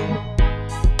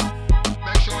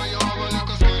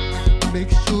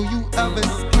 Make sure you have a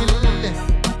skill.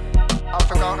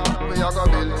 Africa, we are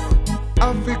gonna build it.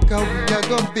 Africa, we are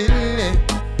gonna build it.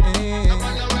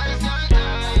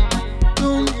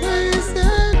 Don't waste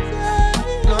it.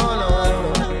 No.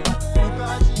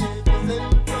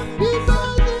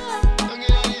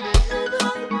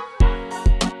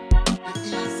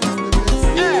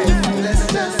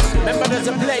 Remember there's a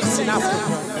place in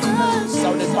Africa,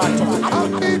 southern part of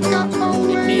Africa,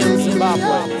 named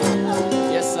Zimbabwe.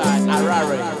 Yes, I.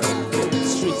 Arare,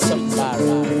 streets of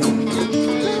Barra.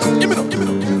 Give me no.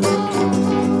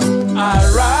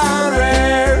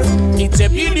 Arare, it's a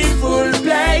beautiful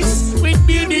place with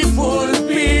beautiful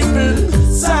people.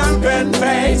 Sun and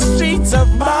face, streets of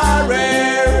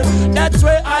Barra. That's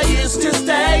where I used to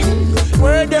stay.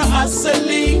 Where the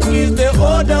hustling is the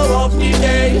order of the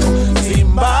day.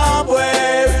 Zimbabwe,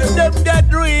 them that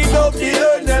dream of the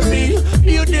enemy.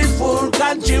 Beautiful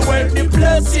country where the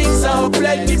blessings are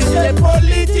plenty. The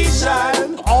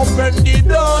politician open the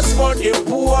doors for the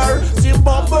poor.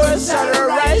 Zimbabwe shall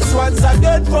rise once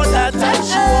again, for that I'm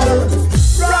sure.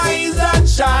 Rise and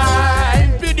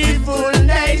shine, beautiful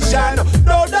nation.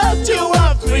 Know that you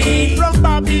are free from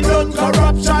Babylon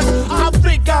corruption.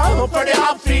 Africa for the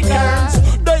Africans.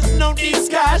 There's no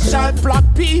discussion. Black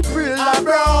people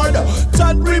abroad.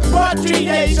 Third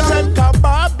repatriation. Come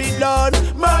Babylon,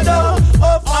 mother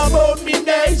of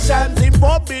abomination.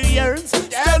 Zimbabweans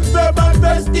stand firm and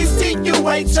best the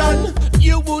situation.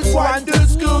 You would want to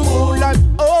school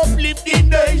and uplift the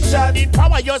nation.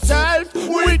 Empower yourself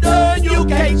with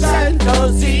education.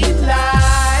 Cause in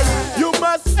life you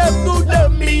must have good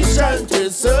ambition to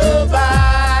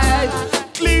survive.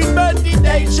 Clean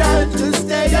meditation to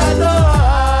stay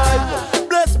alive.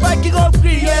 Blessed by King of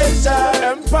Creation,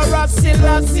 Emperor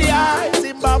Selassie,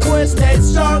 Zimbabwe stay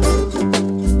strong.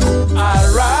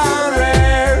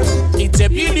 Harare, it's a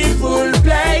beautiful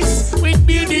place with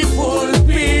beautiful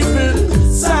people.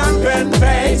 Sun and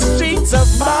face, streets of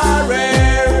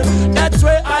Harare. That's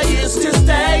where I used to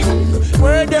stay.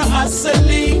 Where the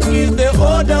hustling is the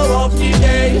order of the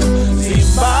day.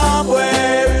 Zimbabwe,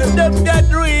 them that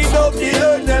dream of the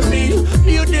enemy.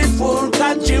 Beautiful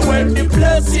country where the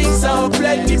blessings are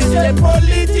plenty. The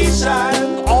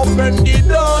politician open the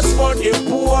doors for the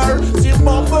poor.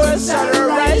 Zimbabwe shall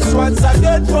rise once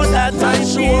again, for that I'm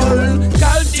sure.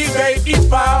 Cultivate the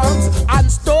farms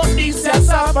and store this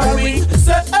suffering.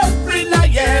 So every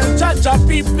lion, judge of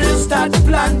people start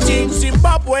planting.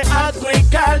 Zimbabwe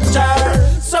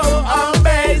agriculture, so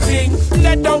amazing.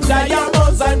 Let down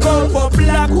diamonds and gold for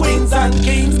black queens and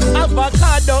kings.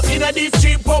 Avocado in a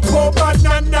district, popo,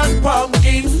 banana and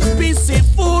pumpkin.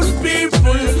 Peaceful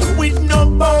people with no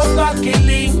burger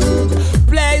killing.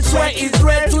 Place where it's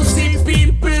rare to see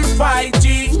people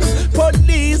fighting.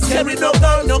 Police carry no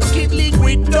gun, no killing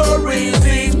with no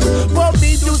reason. For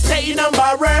me to stay in a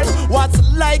barrel, what's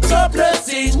like a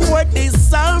blessing. When the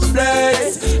sun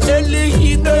blaze,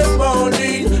 early in the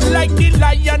morning. Like the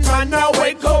lion man, I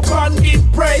wake up and give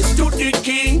praise to the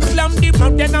king. Climb the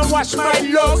mountain and wash my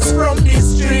locks from the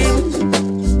stream.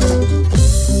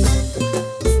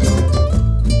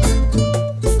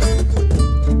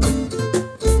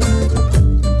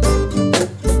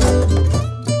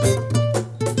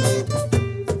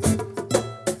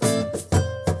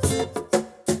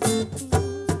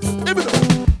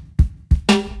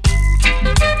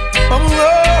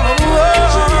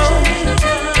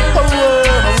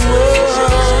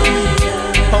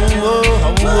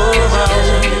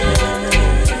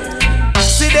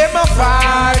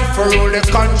 Rule the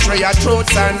country, a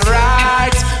truth and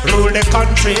rights. Rule the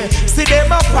country, see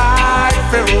them a fight.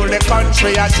 For rule the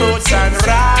country, a truth and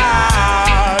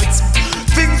rights.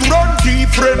 Things run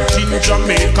different in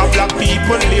Jamaica. Black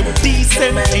people live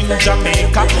decent in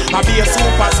Jamaica. I be a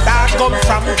superstar come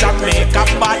from Jamaica.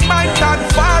 Bad mind and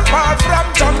far from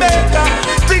Jamaica.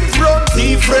 Things run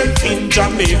different in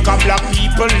Jamaica. Black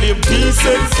people live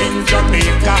decent in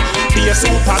Jamaica. Be a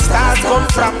superstar come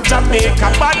from Jamaica.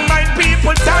 Bad mind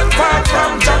people stand far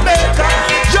from Jamaica.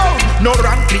 Yo, no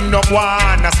wrong thing no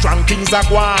one. Strong things are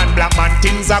gone. Black man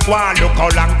things are gone. Look how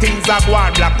long things are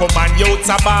gone. Black woman youths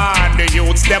are born. The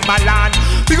youths them a land.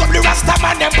 Pick up the Rasta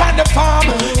man them on the farm.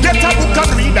 Get a book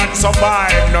and read and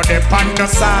survive. No them on the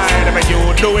side. Every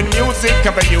youth doing music,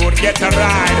 every youth get a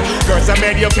ride. Girls are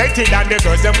educated and the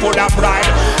girls them full of pride.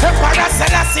 Emperor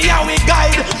Selassie how we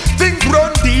guide. Things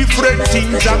run different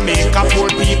in Jamaica. Poor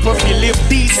people feel live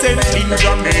decent in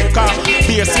Jamaica.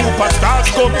 Be a superstars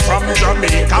come from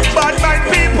Jamaica. Bad mind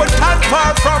people stand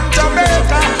far from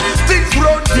Jamaica. Things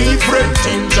run different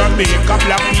in Jamaica.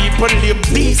 Black people live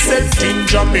decent in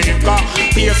Jamaica.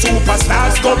 Be a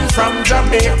superstars come from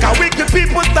Jamaica. Wicked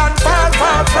people stand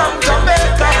far from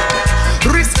Jamaica.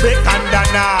 Respect and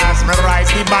danas, me rise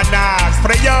the manners.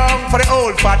 For the young, for the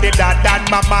old, for the dad and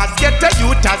mamas. Get the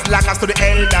youth as long as to the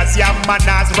elders, yeah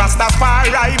manners.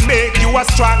 Rastafari make you a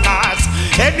strong ass.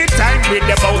 Anytime with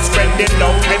the bout spreading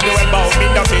loud. When you about me,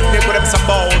 the business with them some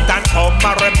bout and come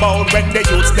and rebound. When the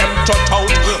youths them touch out,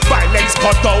 violence eyes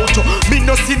cut out. Me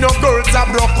no see no girls a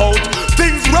broke out.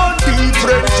 Things run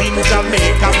different in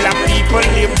Jamaica. Black people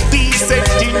live decent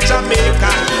in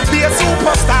Jamaica. Be a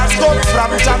superstars come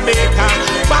from Jamaica.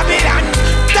 Babylon,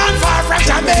 stand far from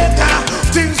Jamaica.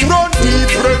 Things run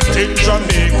different in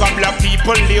Jamaica. Black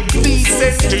people live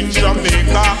decent in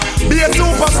Jamaica. Be a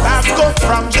superstars come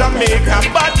from Jamaica.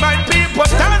 Bad man